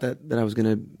while, I thought that I was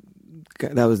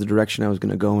that was the direction I was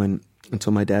going to go in,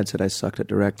 until my dad said I sucked at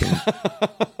directing.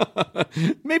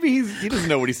 Maybe he doesn't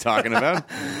know what he's talking about.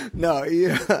 No,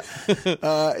 yeah.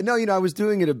 No, you know, I was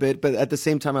doing it a bit, but at the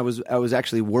same time, I was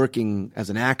actually working as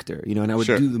an actor, you know, and I would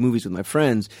do the movies with my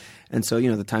friends. And so,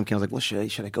 you know, the time came, I was like, well,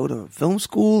 should I go to film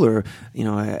school? Or, you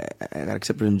know, I got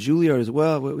accepted in Juilliard as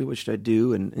well. What should I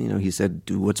do? And, you know, he said,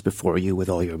 do what's before you with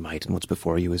all your might, and what's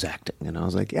before you is acting. And I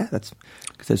was like, yeah, that's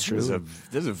true.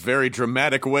 There's a very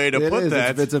dramatic way to put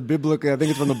that. It's a biblical, I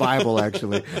think it's from the Bible,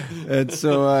 actually. And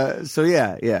so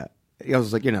yeah. He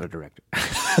was like, you're not a director.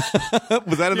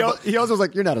 Was that he also was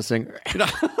like, you're not a singer.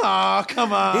 Oh,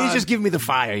 come on. He's just giving me the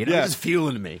fire, you know, just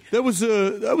fueling me. That was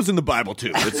in the Bible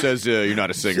too. It says you're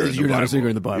not a singer. You're not a singer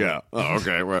in the Bible. Yeah. Oh,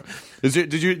 okay. Well, do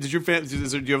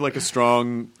you have like a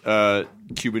strong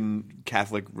Cuban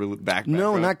Catholic background?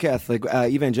 No, not Catholic.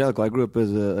 Evangelical. I grew up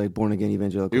as a born again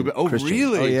evangelical. Oh, Christian.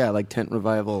 really? Oh, yeah, like tent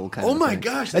revival kind of. Oh my thing.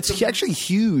 gosh, that's actually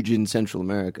huge in Central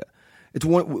America. It's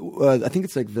one. I think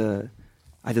it's like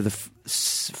either the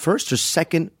first or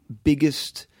second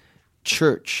biggest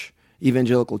church,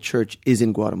 evangelical church, is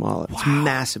in Guatemala. Wow. It's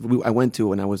massive. I went to it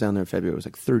when I was down there in February. It was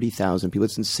like 30,000 people.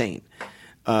 It's insane.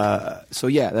 So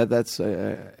yeah, that's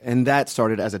and that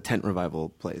started as a tent revival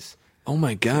place. Oh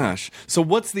my gosh! So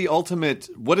what's the ultimate?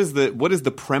 What is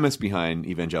the premise behind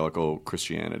evangelical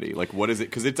Christianity? Like, what is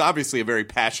it? Because it's obviously a very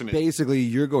passionate. Basically,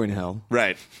 you're going to hell.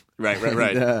 Right.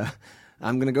 And,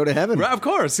 I'm going to go to heaven. Right, of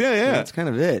course, yeah. That's kind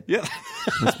of it. Yeah,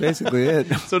 that's basically it.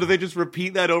 So do they just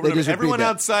repeat that over and over? Everyone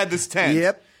outside this tent.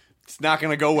 Yep. It's not going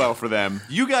to go well for them.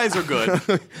 You guys are good.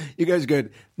 You guys are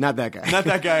good. Not that guy. Not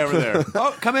that guy over there.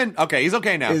 Oh, come in. Okay, he's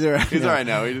okay now. He's all right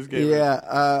now. He just gave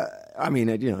I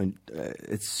mean, you know,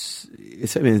 it's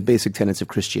basic tenets of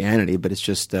Christianity, but it's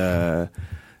just, you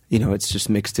know, it's just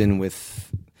mixed in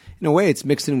with, in a way, it's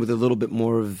mixed in with a little bit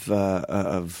more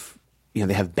of. You know,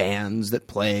 they have bands that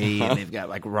play, and they've got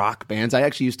like rock bands. I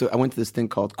went to this thing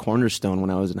called Cornerstone when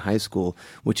I was in high school,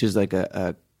 which is like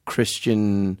a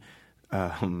Christian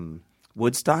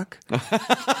Woodstock.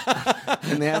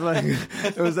 And they had like,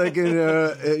 it was like, you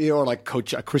know, like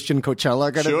a Christian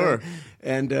Coachella kind of thing.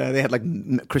 And they had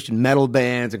like Christian metal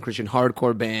bands and Christian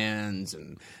hardcore bands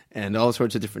and all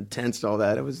sorts of different tents and all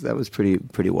that. That was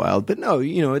pretty wild. But no,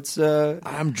 you know, it's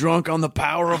I'm drunk on the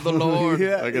power of the Lord.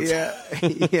 Yeah.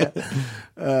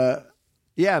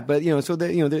 But you know, so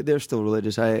they're still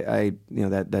religious. I you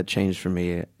know, that changed for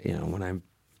me. You know, when I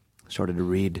started to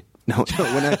read. No,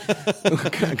 when I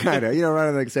kind of, you know,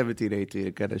 around like 17, 18,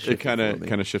 it kind of shifted. It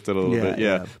kind of shifted a little bit,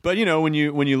 yeah. But you know, when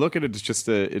you look at it, it's just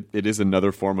it is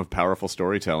another form of powerful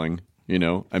storytelling. You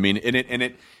know, I mean,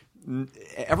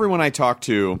 everyone I talk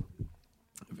to,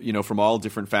 you know, from all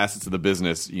different facets of the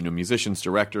business, you know, musicians,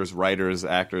 directors, writers,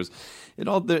 actors,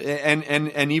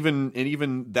 and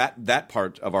even that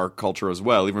part of our culture as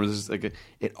well. Even just like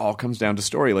it all comes down to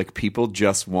story. Like people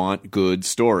just want good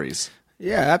stories.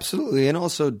 Yeah, absolutely, and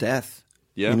also death.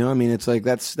 Yeah, you know, I mean, it's like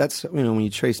that's you know, when you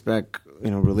trace back,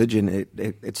 you know, religion,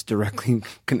 it's directly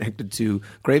connected to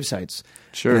grave sites.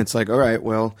 Sure, and it's like, all right,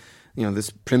 well, you know,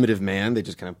 this primitive man, they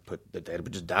just kind of put the dead,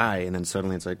 but just die, and then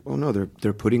suddenly it's like, oh no,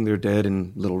 they're putting their dead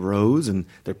in little rows, and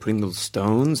they're putting little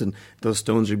stones, and those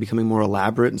stones are becoming more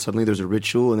elaborate, and suddenly there's a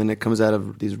ritual, and then it comes out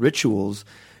of these rituals.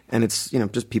 And it's, you know,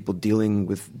 just people dealing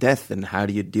with death, and how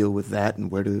do you deal with that,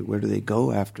 and where do they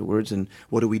go afterwards, and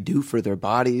what do we do for their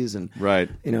bodies, and right,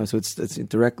 you know, so it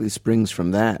directly springs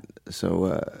from that.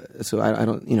 So I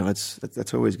don't, you know,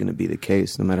 that's always going to be the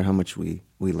case, no matter how much we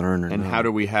learn. And how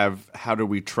do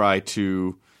we try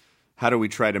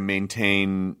to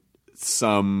maintain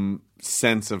some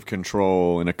sense of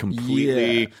control in a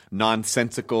completely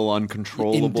nonsensical,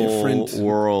 uncontrollable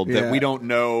world that we don't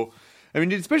know. I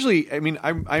mean, especially, I mean,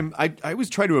 I always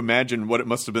try to imagine what it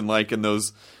must have been like in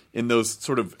those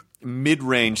sort of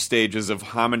mid-range stages of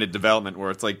hominid development, where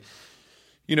it's like,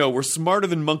 you know, we're smarter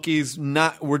than monkeys,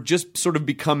 we're just sort of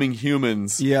becoming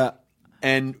humans. Yeah.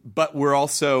 but we're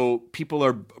also people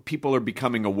are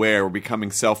becoming aware. We're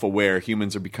becoming self-aware.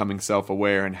 Humans are becoming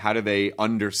self-aware, and how do they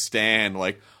understand?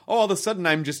 Like, oh, all of a sudden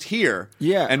I'm just here.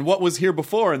 Yeah. And what was here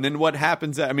before, and then what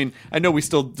happens? I mean, I know we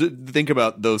still think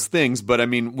about those things, but I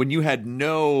mean, when you had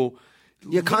no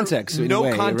context, in no a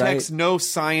way, context, right? no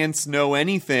science, no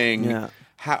anything. Yeah.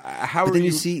 How but are then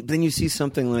you see? Then you see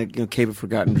something like Cave of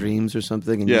Forgotten Dreams or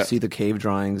something, and you see the cave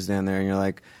drawings down there, and you're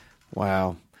like,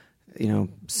 wow.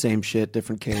 Same shit,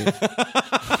 different cave.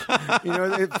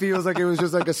 It feels like it was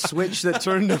just like a switch that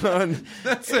turned on.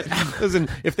 That's it. Listen,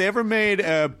 if they ever made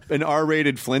an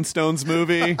R-rated Flintstones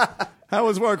movie, how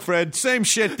was work, Fred? Same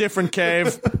shit, different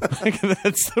cave. Like,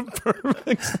 that's the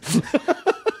perfect.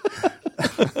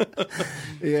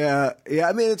 Yeah.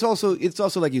 I mean, it's also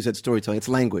like you said, storytelling. It's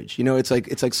language. It's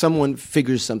like someone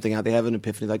figures something out. They have an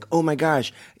epiphany. Like, oh my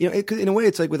gosh. In a way,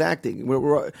 it's like with acting.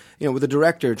 We're with a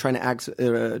director trying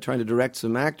to direct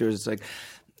some actors. It's like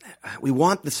we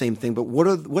want the same thing, but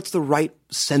what's the right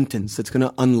sentence that's going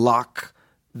to unlock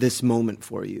this moment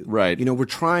for you? Right.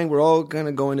 We're all kind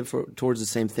of going towards the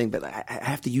same thing, but I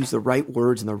have to use the right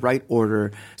words in the right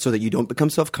order so that you don't become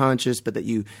self-conscious, but that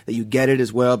you get it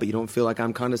as well, but you don't feel like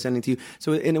I'm condescending to you.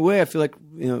 So in a way, I feel like,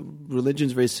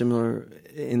 religion's very similar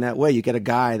in that way. You get a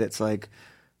guy that's like,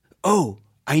 oh,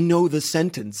 I know the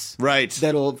sentence. Right.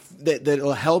 That'll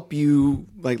help you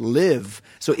like live.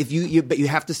 So if but you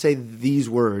have to say these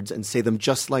words and say them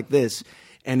just like this,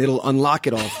 and it'll unlock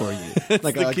it all for you,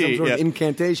 like some sort of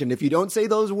incantation. If you don't say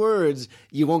those words,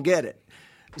 you won't get it.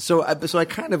 So I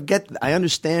kind of I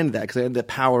understand that because I have the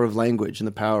power of language and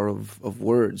the power of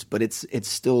words, but it's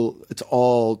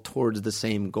all towards the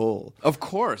same goal. Of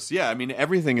course, yeah. I mean,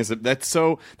 everything is that's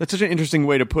such an interesting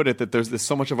way to put it. That there's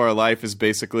so much of our life is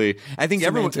basically. I think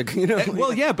semantic, everyone.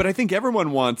 Well, yeah, but I think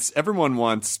everyone wants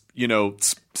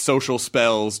social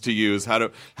spells to use. How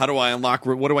do I unlock?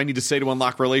 What do I need to say to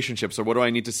unlock relationships, or what do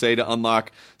I need to say to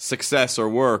unlock success or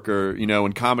work, or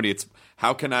in comedy, it's.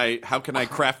 How can I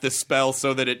craft this spell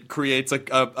so that it creates a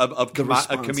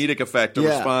comedic effect, a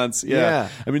response? Yeah.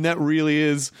 I mean, that really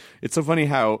is. It's so funny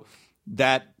how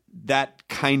that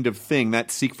kind of thing,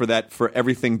 that seek for that, for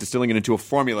everything, distilling it into a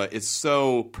formula, is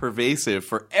so pervasive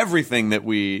for everything that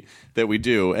we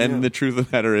do. And the truth of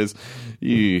the matter is,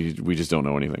 we just don't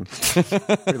know anything.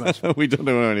 Pretty much. We don't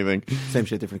know anything. Same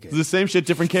shit, different cave. The same shit,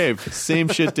 different cave. Same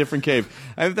shit, different cave.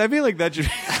 I feel like that should.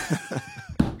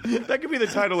 That could be the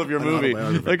title of your movie.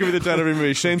 That could be the title of your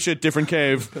movie. Same shit, different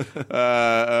cave.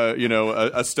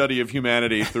 A study of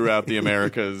humanity throughout the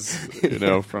Americas.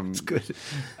 From. It's good.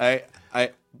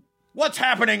 What's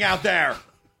happening out there?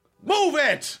 Move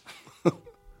it!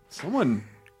 Someone's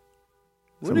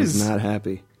not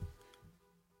happy.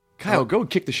 Kyle, go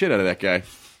kick the shit out of that guy.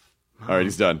 All right,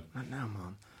 he's done. Not now, Mom.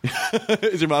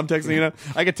 Is your mom texting you now?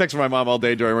 I get texts from my mom all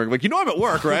day during work. Like, I'm at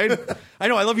work, right? I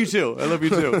know. I love you too. Do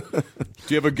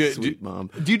you have a good Sweet mom?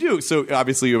 Do you do? So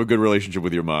obviously you have a good relationship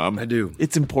with your mom. I do.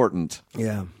 It's important.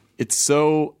 Yeah. It's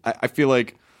so. I feel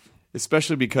like,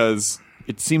 especially because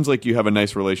it seems like you have a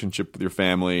nice relationship with your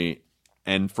family,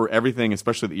 and for everything,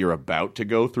 especially that you're about to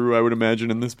go through, I would imagine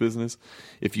in this business,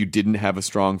 if you didn't have a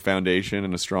strong foundation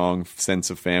and a strong sense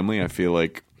of family, I feel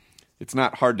like. It's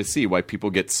not hard to see why people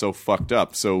get so fucked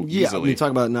up so easily. Yeah, when you talk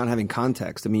about not having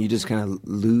context, I mean, you just kind of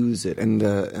lose it, and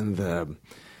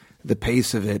the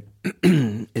pace of it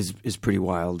is pretty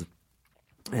wild,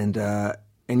 and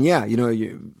yeah,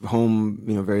 you're home,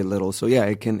 very little, so yeah,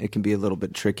 it can be a little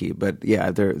bit tricky, but yeah,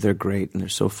 they're great and they're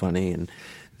so funny, and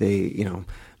they,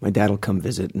 my dad will come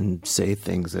visit and say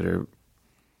things that are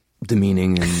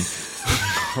demeaning and.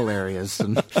 Hilarious.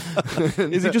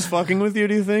 Is he just fucking with you,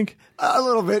 do you think? A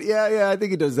little bit, yeah. I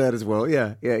think he does that as well.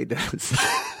 Yeah, he does.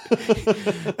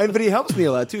 But he helps me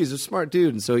a lot too. He's a smart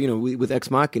dude, and so with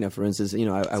Ex Machina, for instance,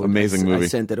 amazing movie. I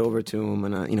sent it over to him,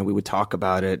 and we would talk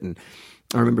about it. And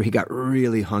I remember he got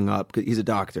really hung up because he's a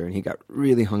doctor, and he got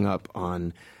really hung up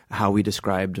on how we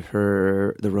described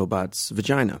the robot's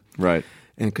vagina, right?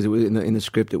 And because in the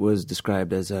script it was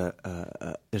described as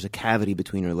there's a cavity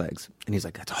between her legs, and he's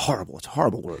like, "That's horrible. It's a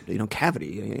horrible word. Cavity.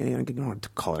 You don't want to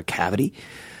call it a cavity."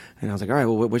 And I was like, "All right,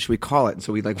 well, what should we call it?" And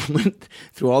so we went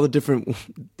through all the different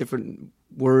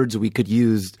words we could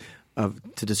use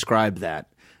to describe that,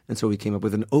 and so we came up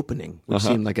with an opening, which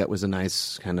seemed like that was a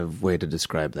nice kind of way to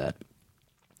describe that.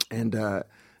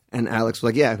 And Alex was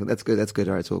like, "Yeah, that's good.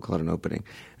 All right, so we'll call it an opening."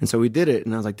 And so we did it,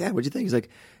 and I was like, "Dad, what'd you think?" He's like,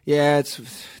 "Yeah, it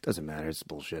doesn't matter. It's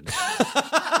bullshit."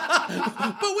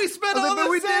 But we spent all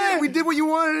the time. We did what you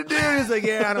wanted to do. And he's like,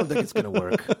 "Yeah, I don't think it's gonna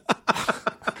work."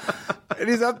 And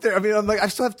he's up there. I mean, I'm like, I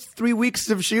still have 3 weeks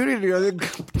of shooting.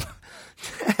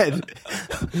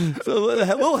 So a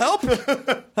little help,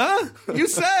 huh? You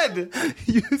said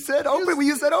open.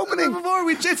 You said opening before.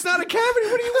 It's not a cavity.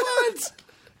 What do you want?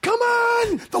 Come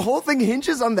on! The whole thing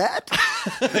hinges on that.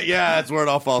 Yeah, that's where it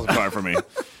all falls apart for me.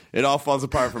 It all falls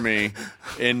apart for me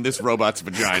in this robot's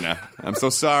vagina. I'm so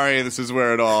sorry. This is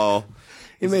where it all.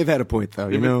 He may have had a point, though.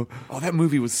 You know. Oh, that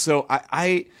movie was so.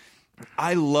 I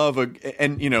love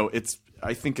and you know it's.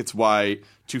 I think it's why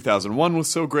 2001 was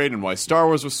so great and why Star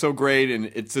Wars was so great.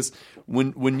 And it's this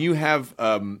when you have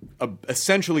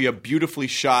essentially a beautifully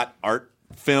shot art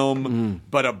film,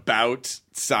 but about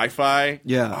sci-fi.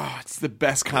 Yeah, oh, it's the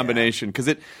best combination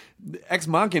because Ex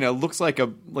Machina looks like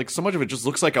so much of it just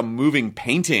looks like a moving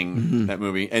painting. That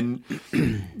movie, and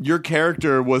your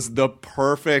character was the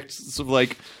perfect sort of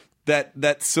like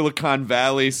that Silicon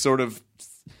Valley sort of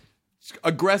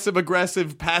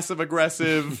aggressive, passive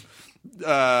aggressive.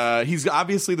 He's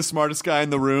obviously the smartest guy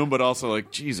in the room, but also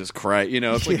like Jesus Christ, you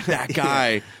know, it's like that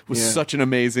guy was such an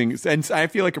amazing, and I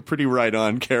feel like a pretty right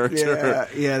on character.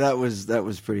 Yeah, that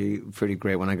was pretty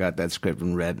great when I got that script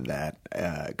and read that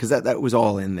because that was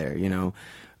all in there, you know.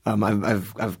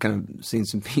 I've kind of seen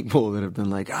some people that have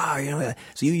been like, you know,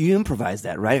 so you improvised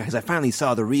that, right? Because I finally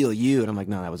saw the real you, and I'm like,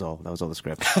 no, that was all the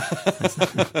script.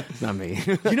 It's not me.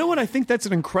 You know what? I think that's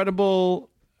an incredible.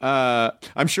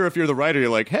 I'm sure if you're the writer, you're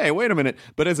like, hey, wait a minute.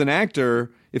 But as an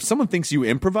actor, if someone thinks you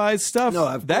improvise stuff,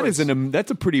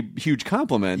 that's a pretty huge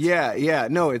compliment. Yeah.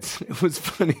 No, it was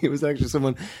funny. It was actually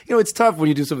someone. You know, it's tough when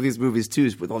you do some of these movies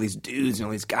too, with all these dudes and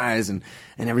all these guys, and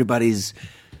everybody's,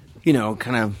 you know,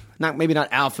 kind of maybe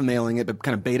not alpha mailing it, but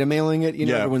kind of beta mailing it. You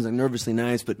know, everyone's like nervously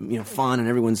nice, but you know, fun, and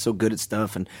everyone's so good at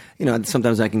stuff. And you know,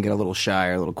 sometimes I can get a little shy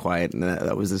or a little quiet. And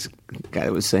that was this guy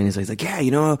that was saying, he's like, yeah, you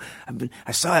know,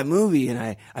 I saw that movie, and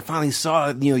I finally saw,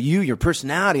 you know, your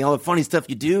personality, all the funny stuff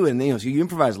you do, and you know, so you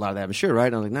improvise a lot of that. But sure, right?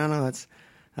 And I was like, no,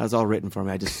 that was all written for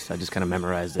me. I just kind of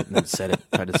memorized it and then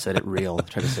tried to say it real.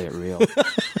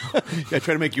 Yeah,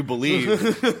 try to make you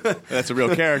believe that's a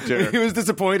real character. He was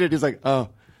disappointed. He's like, oh.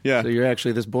 Yeah. So you're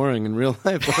actually this boring in real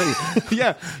life.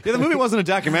 Yeah. The movie wasn't a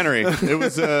documentary. It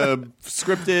was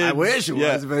scripted. I wish it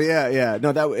was, but yeah.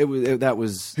 No, that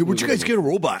was. Hey, where'd you guys get a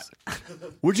robot?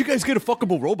 Where'd you guys get a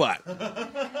fuckable robot?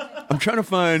 I'm trying to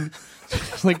find.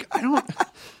 Like, I don't.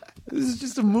 This is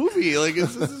just a movie. Like,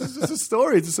 it's just a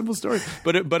story. It's a simple story,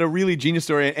 but a really genius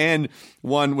story, and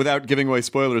one without giving away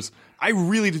spoilers. I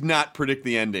really did not predict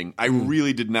the ending. I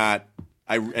really did not.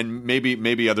 And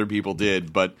maybe other people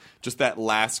did, but just that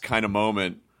last kind of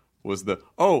moment was the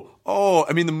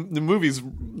I mean the movie's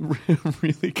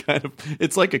really kind of,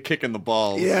 it's like a kick in the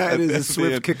balls. Yeah, it is a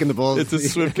swift kick in the balls. It's a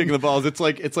swift kick in the balls. It's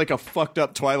like a fucked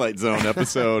up Twilight Zone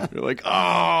episode. You're like,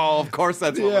 of course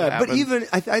that's what would happen. But even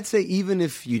I'd say even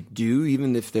if you do,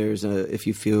 even if if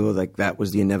you feel like that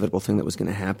was the inevitable thing that was going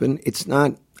to happen, it's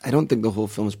not. I don't think the whole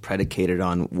film is predicated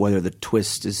on whether the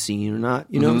twist is seen or not.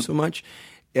 You know, so much.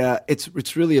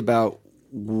 It's really about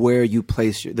where you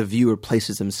place the viewer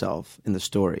places himself in the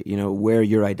story. You know, where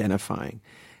you're identifying,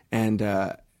 and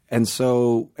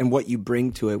what you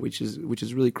bring to it, which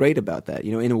is really great about that.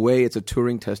 You know, in a way, it's a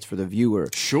Turing test for the viewer.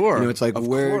 Sure, you know, it's like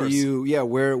where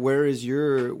is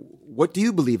your what do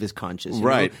you believe is conscious? You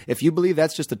right. know? If you believe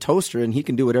that's just a toaster and he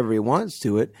can do whatever he wants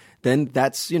to it, then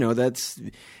that's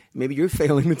maybe you're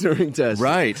failing the Turing test.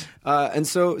 Right.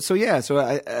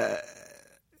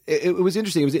 It was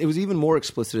interesting. It was even more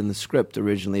explicit in the script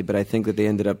originally, but I think that they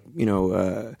ended up, you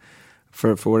know,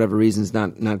 for whatever reasons,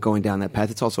 not going down that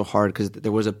path. It's also hard because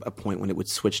there was a point when it would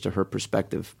switch to her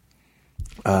perspective,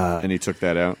 and he took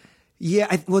that out. Yeah,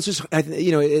 it's just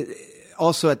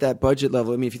also at that budget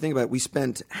level. I mean, if you think about it, we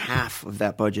spent half of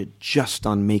that budget just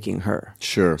on making her.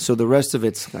 Sure. So the rest of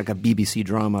it's like a BBC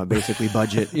drama, basically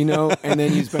budget, you know, and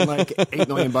then you spend like $8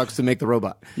 million to make the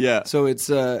robot. Yeah. So it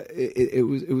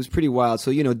was pretty wild. So,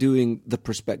 you know, doing the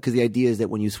perspective, because the idea is that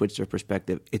when you switch to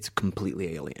perspective, it's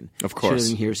completely alien. Of course. She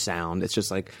doesn't hear sound. It's just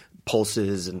like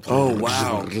pulses and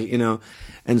wow, you know.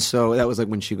 And so that was like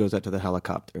when she goes out to the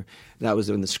helicopter. That was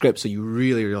in the script. So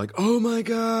you're like, oh my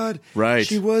God, right?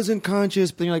 She wasn't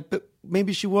conscious, but you're like, but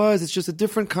maybe she was. It's just a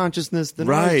different consciousness than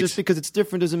right. Just because it's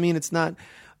different doesn't mean it's not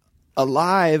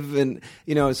alive. And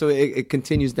you know, so it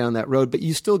continues down that road. But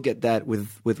you still get that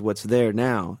with what's there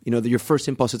now. You know, your first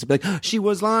impulse is to be like, oh, she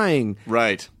was lying,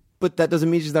 right? But that doesn't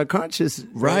mean she's not conscious,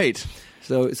 right?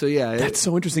 So yeah, that's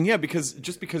so interesting. Yeah, because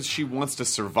she wants to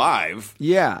survive.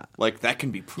 Yeah, like that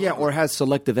can be proven. Yeah, or has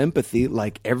selective empathy,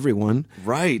 like everyone.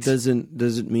 Right.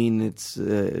 Doesn't mean it's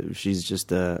she's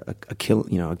just a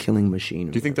killing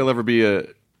machine. Do you think there'll ever be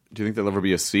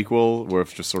a sequel where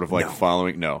it's just sort of like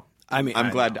following? No. I'm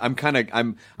glad. I'm kind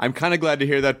of glad to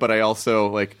hear that, but I also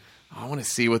like I want to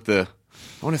see what the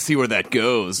I want to see where that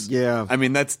goes. Yeah. I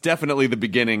mean, that's definitely the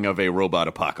beginning of a robot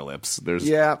apocalypse.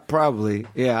 Yeah, probably.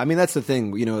 Yeah, I mean, that's the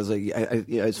thing. It's like,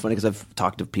 it's funny because I've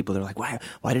talked to people that are like, why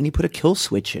didn't he put a kill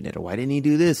switch in it? Or why didn't he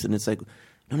do this? And it's like,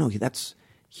 no,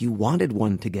 he wanted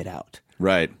one to get out.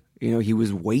 Right. He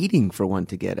was waiting for one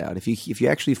to get out. If you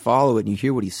actually follow it and you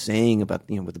hear what he's saying about,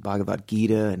 with the Bhagavad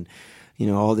Gita and,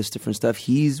 all this different stuff,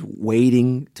 he's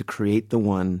waiting to create the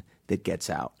one that gets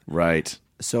out. Right.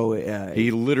 So he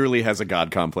literally has a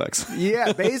god complex.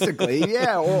 Yeah, basically,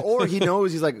 yeah. Or he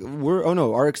knows, he's like,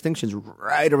 our extinction's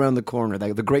right around the corner.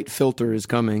 The great filter is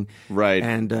coming, right?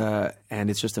 And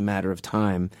it's just a matter of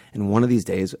time. And one of these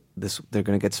days, they're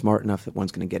going to get smart enough that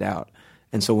one's going to get out.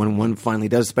 And so when one finally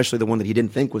does, especially the one that he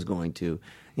didn't think was going to,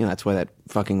 that's why that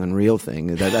fucking Unreal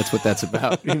thing. That's what that's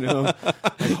about.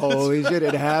 Like, holy shit,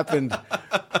 it happened.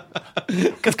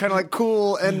 It's kind of like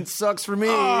cool and sucks for me.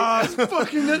 It's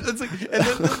fucking. It's like, and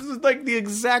this is like the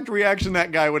exact reaction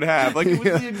that guy would have. Like it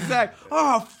was the exact.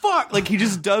 Oh fuck! Like he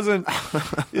just doesn't.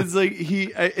 It's like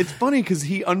It's funny because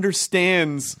he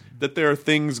understands that there are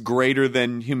things greater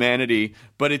than humanity,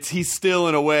 but he's still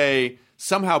in a way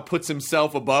somehow puts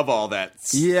himself above all that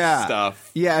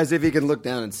stuff. Yeah, as if he can look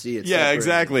down and see it. Yeah,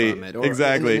 exactly. From it. Or,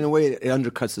 exactly. In a way, it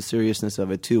undercuts the seriousness of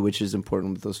it too, which is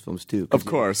important with those films too. Of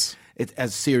course. It's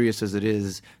as serious as it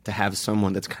is to have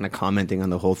someone that's kind of commenting on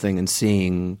the whole thing and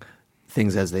seeing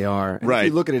things as they are. And right. If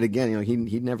you look at it again,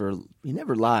 he never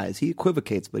lies. He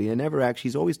equivocates, but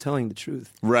he's always telling the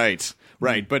truth. Right.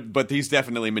 Right. But he's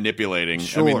definitely manipulating.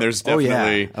 Sure. I mean, there's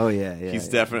definitely. Oh yeah. He's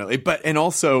definitely. But and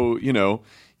also, who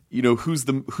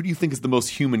do you think is the most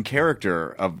human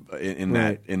character in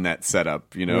that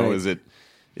setup? Right.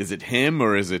 Is it him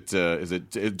or is it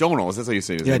Donal? Is that how you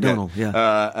say it? Yeah, Donal.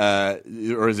 Yeah.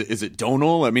 Or is it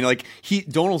Donal? I mean, like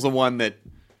Donal's the one that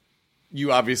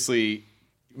you obviously,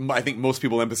 I think most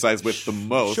people emphasize with the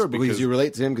most. Sure, because you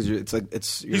relate to him because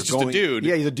he's just a dude.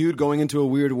 Yeah, he's a dude going into a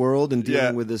weird world and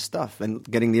dealing with this stuff and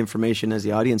getting the information as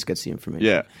the audience gets the information.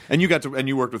 Yeah, and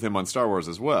you worked with him on Star Wars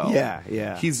as well. Yeah.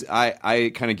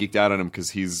 I kind of geeked out on him because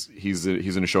he's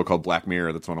in a show called Black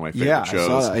Mirror. That's one of my favorite shows.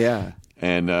 I saw that, yeah.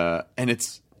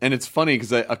 And it's funny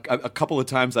because a couple of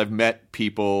times I've met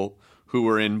people who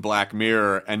were in Black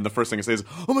Mirror, and the first thing I say is,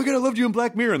 "Oh my god, I loved you in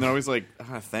Black Mirror," and they're always like,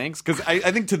 "Thanks," because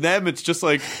I think to them it's just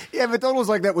like, yeah, but Donald's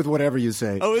like that with whatever you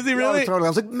say. Oh, is he really? I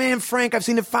was like, "Man, Frank, I've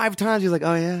seen it 5 times." He's like,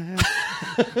 "Oh yeah."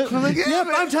 I'm like, yeah,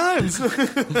 5 times.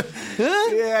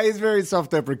 Yeah, he's very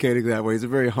self-deprecating that way. He's a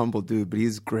very humble dude, but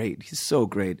he's great. He's so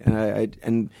great,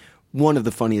 and one of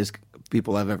the funniest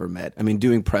people I've ever met. I mean,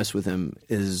 doing press with him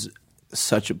is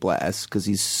such a blast because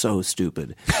he's so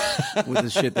stupid with the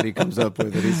shit that he comes up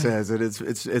with that he says, and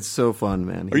it's so fun,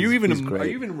 man. Are you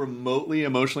even remotely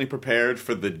emotionally prepared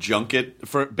for the junket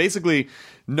for basically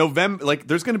November? Like,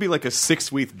 there's going to be like a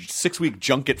 6-week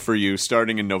junket for you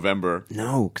starting in November.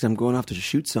 No, because I'm going off to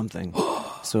shoot something,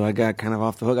 so I got kind of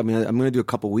off the hook. I mean, I'm going to do a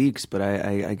couple weeks, but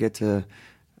I get to.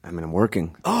 I'm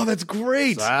working. Oh, that's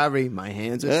great. Sorry, my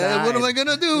hands are tied. What am I going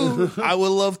to do? I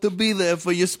would love to be there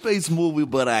for your space movie,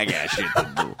 but I got shit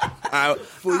to do.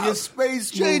 For your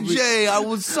space movie. JJ, I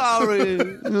was sorry.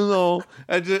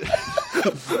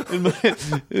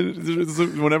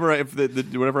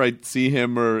 Whenever I see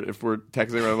him or if we're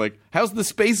texting, I'm like, how's the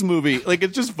space movie? Like,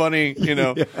 it's just funny,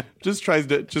 Yeah. Just try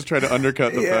to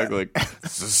undercut the fact, like,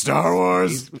 this is Star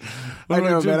Wars. I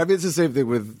know, man. I mean, it's the same thing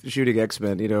with shooting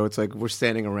X-Men. It's like we're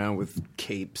standing around with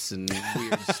capes and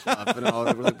weird stuff and all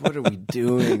that. We're like, what are we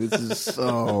doing? This is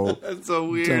so that's so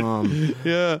weird. Dumb.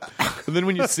 Yeah. And then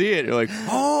when you see it, you're like,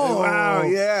 oh wow,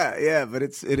 yeah. But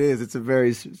it's a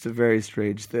very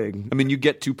strange thing. I mean, you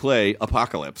get to play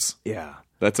Apocalypse. Yeah.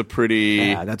 That's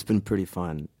that's been pretty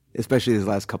fun. Especially these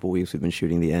last couple weeks we've been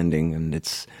shooting the ending, and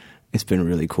it's been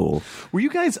really cool. Were you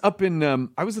guys up in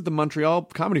I was at the Montreal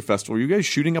Comedy Festival. Were you guys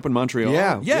shooting up in Montreal?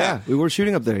 Yeah. We were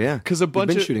shooting up there, yeah. Because a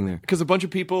bunch of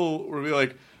people were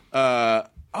like, oh,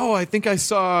 I think I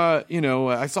saw,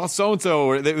 I saw so-and-so.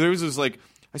 Or there was this like,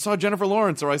 I saw Jennifer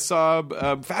Lawrence, or I saw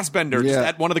Fassbender just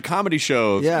at one of the comedy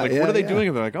shows. Yeah, what are they doing?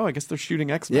 And they're like, oh, I guess they're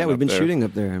shooting X-Men. Yeah, we've been there. shooting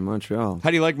up there in Montreal. How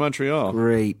do you like Montreal?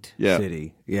 Great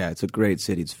city. Yeah, it's a great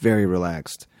city. It's very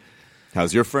relaxed.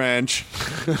 How's your French?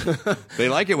 They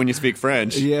like it when you speak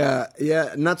French. Yeah,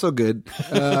 not so good.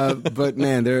 But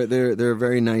man, they're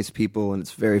very nice people, and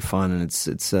it's very fun, and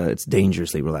it's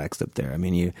dangerously relaxed up there. I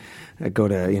mean, I go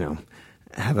to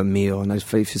have a meal, and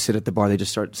if you sit at the bar, they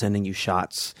just start sending you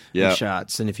shots, Yeah.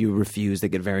 and if you refuse, they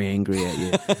get very angry at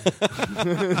you.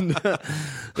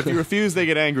 If you refuse, they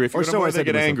get angry. If you Or go to so more, I they said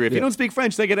get to myself, angry. If you yeah. don't speak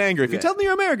French, they get angry. If you tell them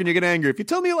you're American, you get angry. If you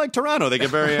tell me you like Toronto, they get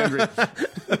very angry.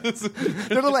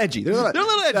 They're a little edgy. They're a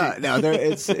little edgy. No,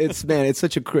 it's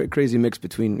such a crazy mix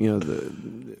between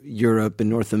the Europe and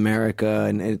North America,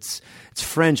 and it's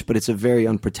French, but it's a very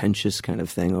unpretentious kind of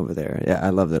thing over there. Yeah, I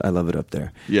love it. I love it up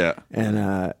there. Yeah. And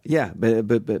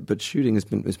but shooting has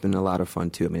been a lot of fun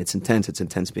too. I mean, it's intense. It's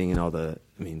intense being in all the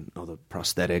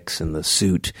prosthetics and the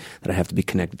suit that I have to be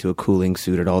connected to a cooling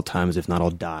suit at all times. If not, I'll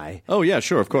die. Oh yeah,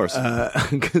 sure, of course.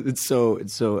 It's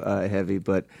so heavy,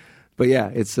 but yeah,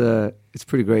 it's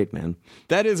pretty great, man.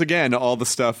 That is, again, all the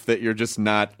stuff that you're just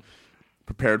not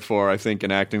prepared for, I think,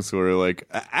 in acting school. Like,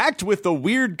 act with the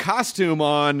weird costume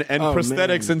on and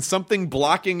prosthetics man. and something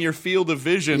blocking your field of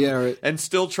vision, Yeah, right. and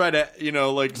still try to,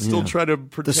 try to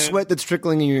pretend. The sweat that's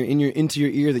trickling into your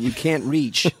ear that you can't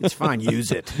reach. It's fine.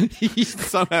 Use it.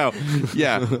 Somehow.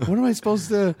 Yeah. What am I supposed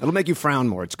to... It'll make you frown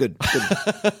more. It's good.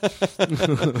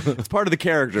 It's part of the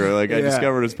character. Like, I Yeah.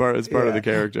 discovered it's part of the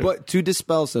character. But to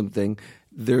dispel something,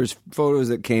 there's photos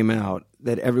that came out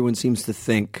that everyone seems to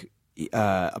think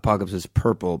Apocalypse is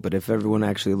purple, but if everyone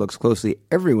actually looks closely,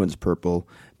 everyone's purple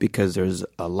because there's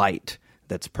a light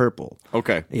that's purple.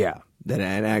 Okay. Yeah. That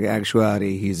in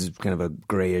actuality, he's kind of a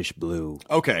grayish blue.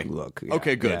 Okay. Look. Yeah,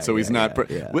 Okay, good. yeah, So he's yeah, not...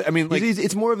 yeah. I mean, like...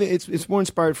 it's more of it's more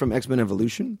inspired from X-Men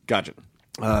Evolution. Gotcha.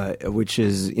 Which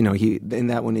is, he in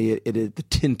that one the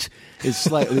tint is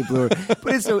slightly bluer, but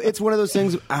it's one of those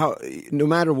things. How no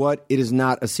matter what, it is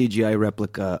not a CGI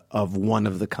replica of one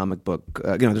of the comic book.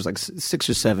 There's like 6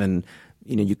 or 7.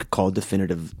 You could call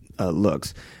definitive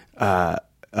looks.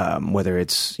 Whether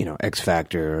it's X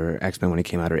Factor or X-Men when it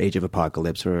came out, or Age of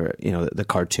Apocalypse, or the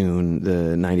cartoon,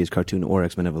 the '90s cartoon, or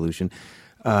X-Men Evolution.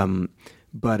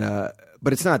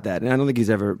 But it's not that, and I don't think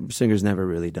Singer's never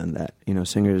really done that.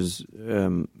 Singer's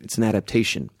it's an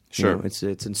adaptation. Sure, it's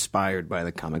inspired by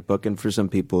the comic book, and for some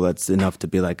people that's enough to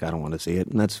be like, I don't want to see it,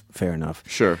 and that's fair enough.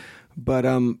 Sure, but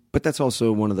that's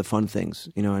also one of the fun things,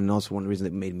 and also one of the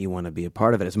reasons that made me want to be a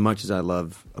part of it. As much as I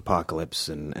love Apocalypse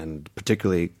and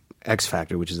particularly X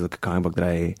Factor, which is the comic book that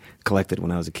I collected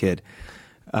when I was a kid.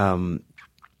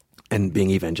 And being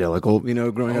evangelical,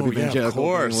 growing up evangelical, of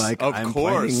course, being like, of I'm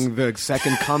course. fighting the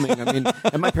second coming. I mean,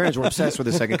 and my parents were obsessed with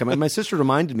the second coming. My sister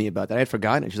reminded me about that. I had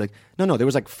forgotten it. She's like, no, there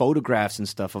was like photographs and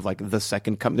stuff of like the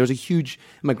second coming. There was in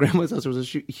my grandma's house, there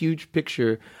was a huge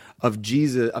picture of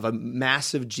Jesus, of a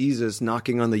massive Jesus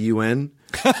knocking on the UN.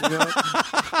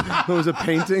 It was a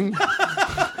painting.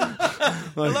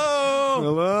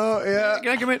 Hello, yeah. Can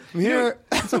I come in? Here.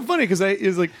 It's so funny because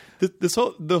it's like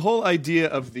the whole idea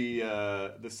of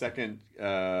the second.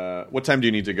 What time do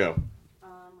you need to go?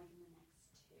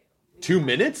 2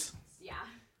 minutes. Yeah.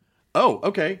 Oh,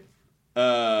 okay.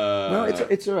 No,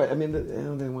 it's all right. I mean, I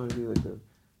don't think I want to do like the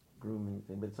grooming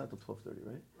thing, but it's not till 12:30,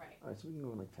 right? Right. All right, so we can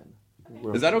go in like 10.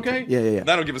 Okay. Is that okay? Yeah.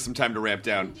 That'll give us some time to ramp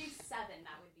down. If we do 7,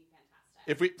 that would be fantastic.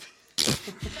 If we. Just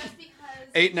because.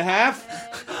 8.5.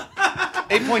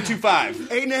 8.25.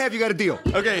 8.5. You got a deal.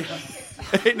 Okay.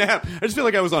 8.5. I just feel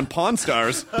like I was on Pawn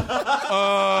Stars. What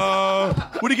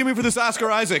do you give me for this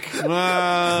Oscar Isaac? 2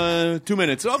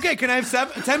 minutes. Okay, can I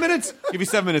have 10 minutes? Give you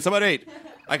 7 minutes. How about 8?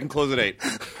 I can close at 8.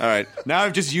 All right. Now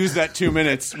I've just used that 2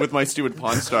 minutes with my stupid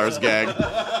Pawn Stars gag.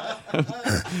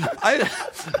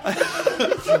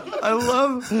 I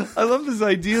love this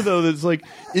idea though. That's like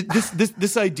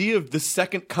this idea of the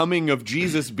second coming of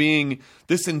Jesus being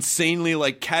this insanely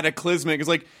like cataclysmic. It's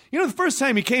like, the first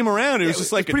time he came around, it was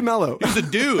just like pretty mellow. He was a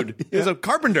dude. He was a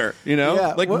carpenter.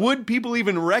 Yeah, like would people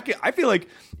even I feel like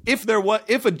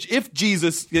if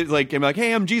Jesus like came like,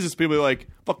 hey, I'm Jesus, people are like,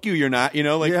 fuck you, you're not.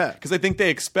 Because I think they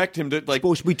expect him to like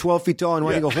supposed to be 12 feet tall and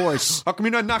riding a horse. How come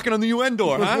you're not knocking on the UN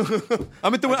door, huh?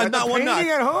 I'm at the I got not the one knock.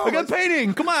 painting at home. I got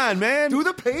painting. Come on, man. Do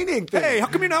the painting thing. Hey, how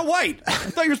come you're not white? I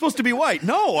thought you were supposed to be white.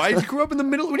 No, I grew up in the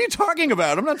middle. What are you talking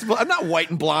about? I'm not white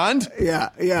and blonde. Yeah,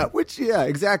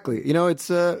 exactly.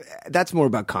 It's that's more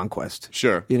about conquest.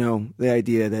 Sure. The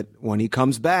idea that when he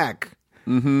comes back,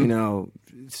 you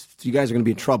guys are going to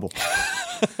be in trouble.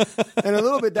 And a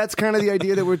little bit, that's kind of the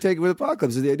idea that we're taking with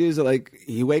Apocalypse. The idea is that like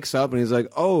he wakes up and he's like,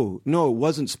 oh no, it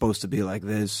wasn't supposed to be like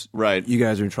this. Right. You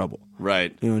guys are in trouble.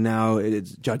 Right. Now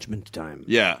it's judgment time.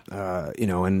 Yeah.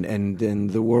 And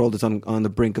the world is on the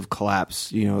brink of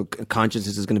collapse.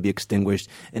 Consciousness is going to be extinguished,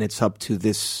 and it's up to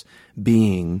this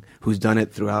being who's done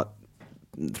it throughout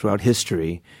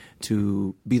history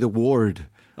to be the ward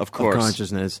of course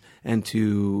consciousness and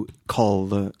to call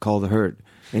the herd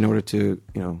in order to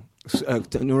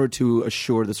in order to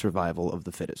assure the survival of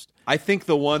the fittest. I think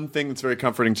the one thing that's very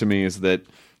comforting to me is that,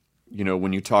 you know,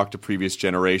 when you talk to previous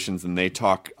generations and they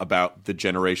talk about the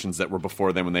generations that were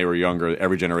before them when they were younger,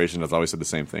 every generation has always said the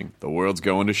same thing. The world's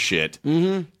going to shit.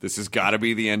 Mm-hmm. This has got to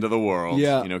be the end of the world.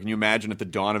 Yeah. You know, can you imagine at the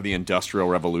dawn of the Industrial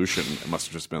Revolution, it must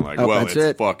have just been like, well,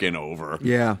 it's fucking over.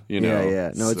 Yeah. You know?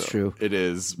 Yeah. No, it's true. It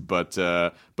is, but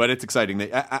it's exciting.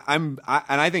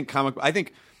 I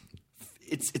think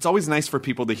it's always nice for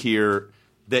people to hear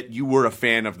that you were a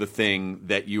fan of the thing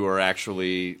that you are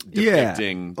actually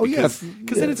depicting. Yeah.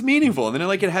 Because then it's meaningful. And then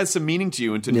it has some meaning to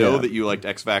you. And to know that you liked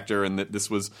X Factor and that this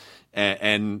was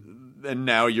and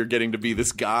now you're getting to be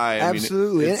this guy.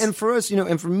 Absolutely. And for us, you know,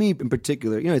 and for me in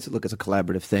particular, you know, it's a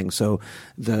collaborative thing. So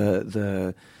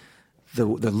the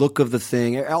look of the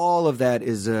thing, all of that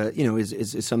is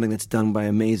is something that's done by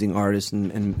amazing artists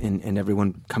and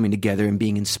everyone coming together and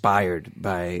being inspired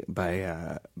by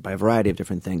a variety of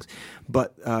different things.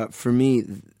 But for me,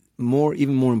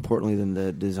 even more importantly than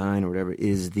the design or whatever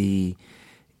is the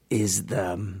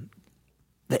engine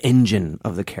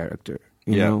of the character.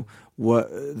 You know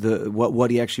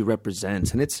what he actually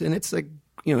represents, and it's like,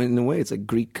 you know, in a way it's like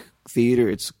Greek theater.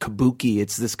 It's kabuki.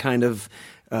 It's this kind of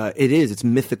it's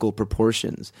mythical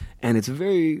proportions, and it's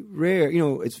very rare. You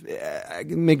know, I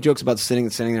can make jokes about sitting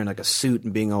there in like a suit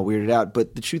and being all weirded out,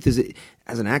 but the truth is,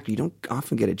 as an actor, you don't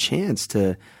often get a chance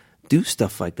to do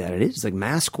stuff like that. It is like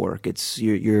mask work. It's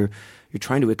you're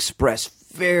trying to express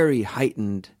very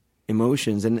heightened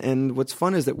emotions, and what's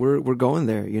fun is that we're going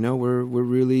there. You know, we're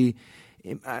really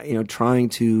trying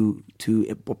to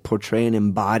portray and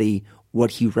embody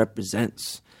what he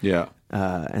represents. Yeah.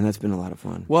 And that's been a lot of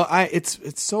fun. Well,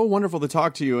 it's so wonderful to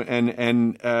talk to you,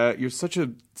 and you're such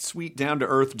a sweet, down to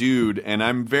earth dude, and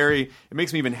it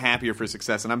makes me even happier for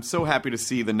success, and I'm so happy to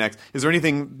see the next. Is there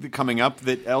anything coming up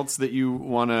else that you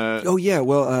want to? Oh yeah,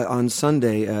 well on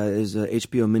Sunday is a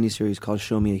HBO miniseries called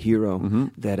Show Me a Hero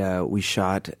that we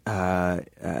shot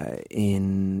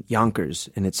in Yonkers,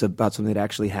 and it's about something that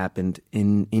actually happened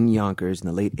in Yonkers in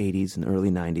the late '80s and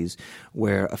early '90s,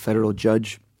 where a federal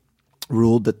judge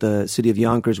ruled that the city of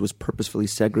Yonkers was purposefully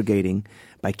segregating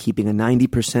by keeping a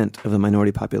 90% of the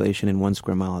minority population in 1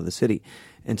 square mile of the city.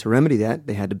 And to remedy that,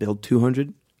 they had to build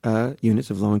 200 units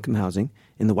of low-income housing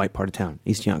in the white part of town,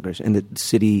 East Yonkers, and the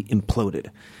city imploded.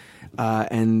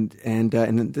 And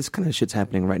this kind of shit's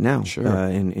happening right now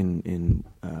in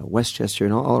Westchester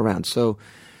and all around. So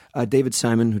David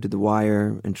Simon, who did The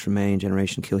Wire and Tremaine,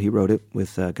 Generation Kill, he wrote it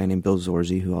with a guy named Bill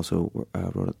Zorzi, who also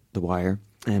wrote The Wire,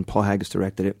 and Paul Haggis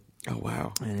directed it. Oh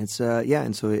wow! And it's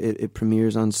and so it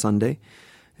premieres on Sunday,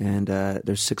 and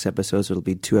there's 6 episodes. It'll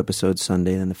be 2 episodes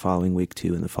Sunday, and then the following week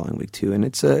 2, and the following week 2. And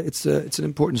it's an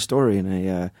important story,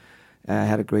 and I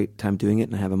had a great time doing it,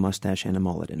 and I have a mustache and a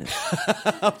mullet in it.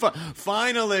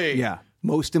 Finally, yeah.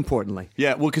 Most importantly,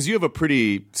 yeah. Well, because you have a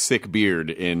pretty sick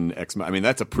beard in X-Men. I mean,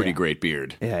 that's a pretty great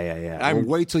beard. Yeah. Well,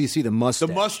 wait till you see the mustache.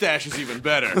 The mustache is even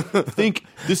better. Think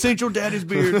this ain't your daddy's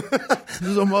beard. This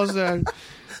is a mustache.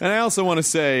 And I also want to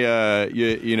say,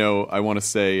 I want to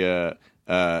say,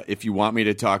 if you want me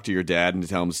to talk to your dad and to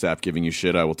tell him to stop giving you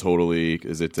shit, I will totally.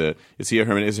 Is it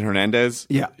Hernandez?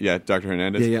 Yeah, Dr.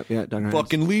 Hernandez. Yeah, Dr. Hernandez.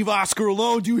 Fucking leave Oscar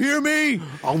alone. Do you hear me?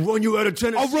 I'll run you out of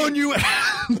Tennessee. I'll run you.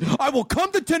 I will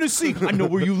come to Tennessee. I know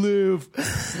where you live.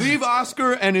 Leave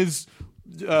Oscar and his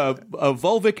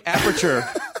vulvic aperture.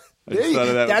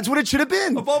 That's what it should have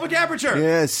been. A vulvic aperture.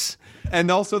 Yes.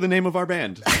 And also the name of our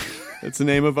band. It's the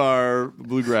name of our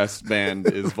bluegrass band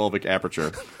is Vulvic Aperture,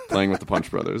 playing with the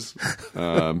Punch Brothers.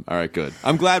 All right, good.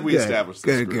 I'm glad we established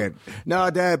this. Good. No,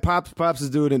 Dad, Pops is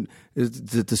doing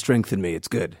it to strengthen me. It's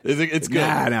good. It's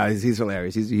good. No, he's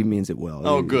hilarious. He means it well.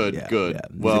 Oh, good. Yeah.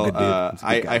 Well,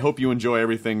 I hope you enjoy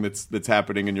everything that's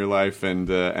happening in your life, and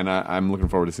I'm looking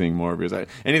forward to seeing more of yours.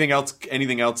 Anything else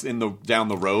down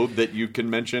the road that you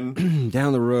can mention?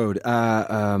 Down the road.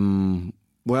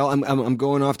 Well, I'm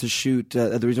going off to shoot.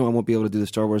 The reason why I won't be able to do the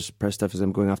Star Wars press stuff is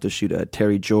I'm going off to shoot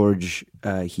Terry George.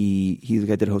 He's the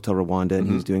guy that did Hotel Rwanda, and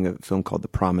he's doing a film called The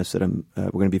Promise that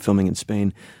we're going to be filming in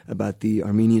Spain about the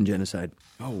Armenian genocide.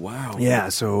 Oh wow! Yeah,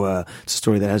 so it's a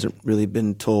story that hasn't really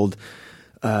been told,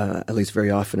 at least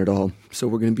very often at all. So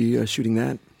we're going to be shooting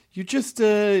that. You just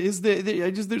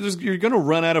you're going to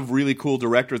run out of really cool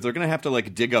directors. They're going to have to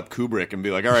like dig up Kubrick and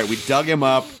be like, all right, we dug him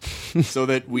up. so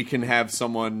that we can have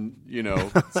someone,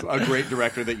 a great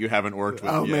director that you haven't worked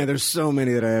with Oh yet. man, there's so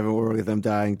many that I haven't worked with. I'm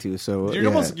dying to. So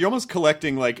You're almost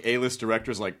collecting like A-list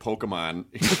directors like Pokemon.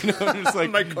 Just like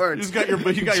My cards. You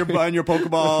got your buying your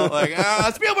Pokeball like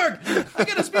Spielberg. I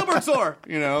get a Spielberg sword.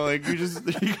 You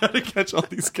got to catch all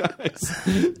these guys.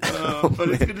 But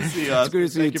it's good to see us. It's good to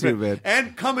see you too, man.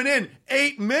 And coming in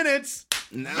 8 minutes.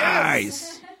 Nice.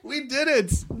 Yes! We did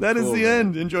it. That is the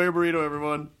end. Enjoy your burrito,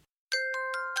 everyone.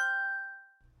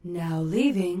 Now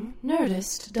leaving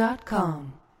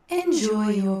Nerdist.com. Enjoy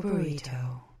your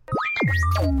burrito.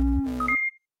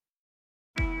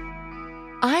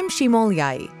 I'm Shimol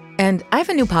Yai, and I have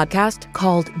a new podcast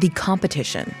called The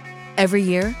Competition. Every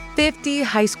year, 50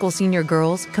 high school senior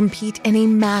girls compete in a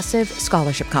massive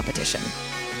scholarship competition.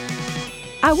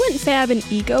 I wouldn't say I have an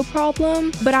ego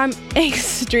problem, but I'm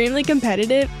extremely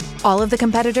competitive. All of the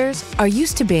competitors are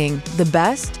used to being the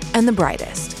best and the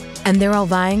brightest, and they're all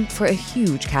vying for a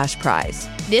huge cash prize.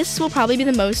 This will probably be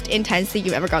the most intense thing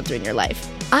you've ever gone through in your life.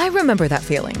 I remember that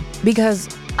feeling because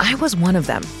I was one of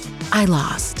them. I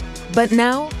lost. But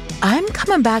now I'm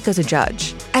coming back as a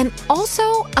judge and also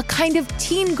a kind of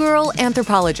teen girl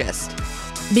anthropologist.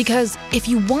 Because if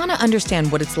you want to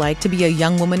understand what it's like to be a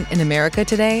young woman in America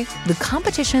today, the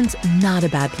competition's not a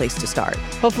bad place to start.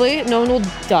 Hopefully, no one will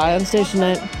die on stage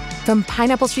tonight. From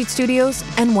Pineapple Street Studios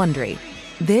and Wondery,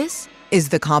 this is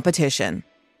The Competition.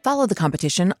 Follow The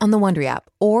Competition on the Wondery app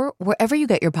or wherever you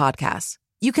get your podcasts.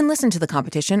 You can listen to The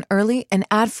Competition early and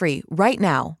ad-free right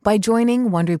now by joining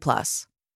Wondery Plus.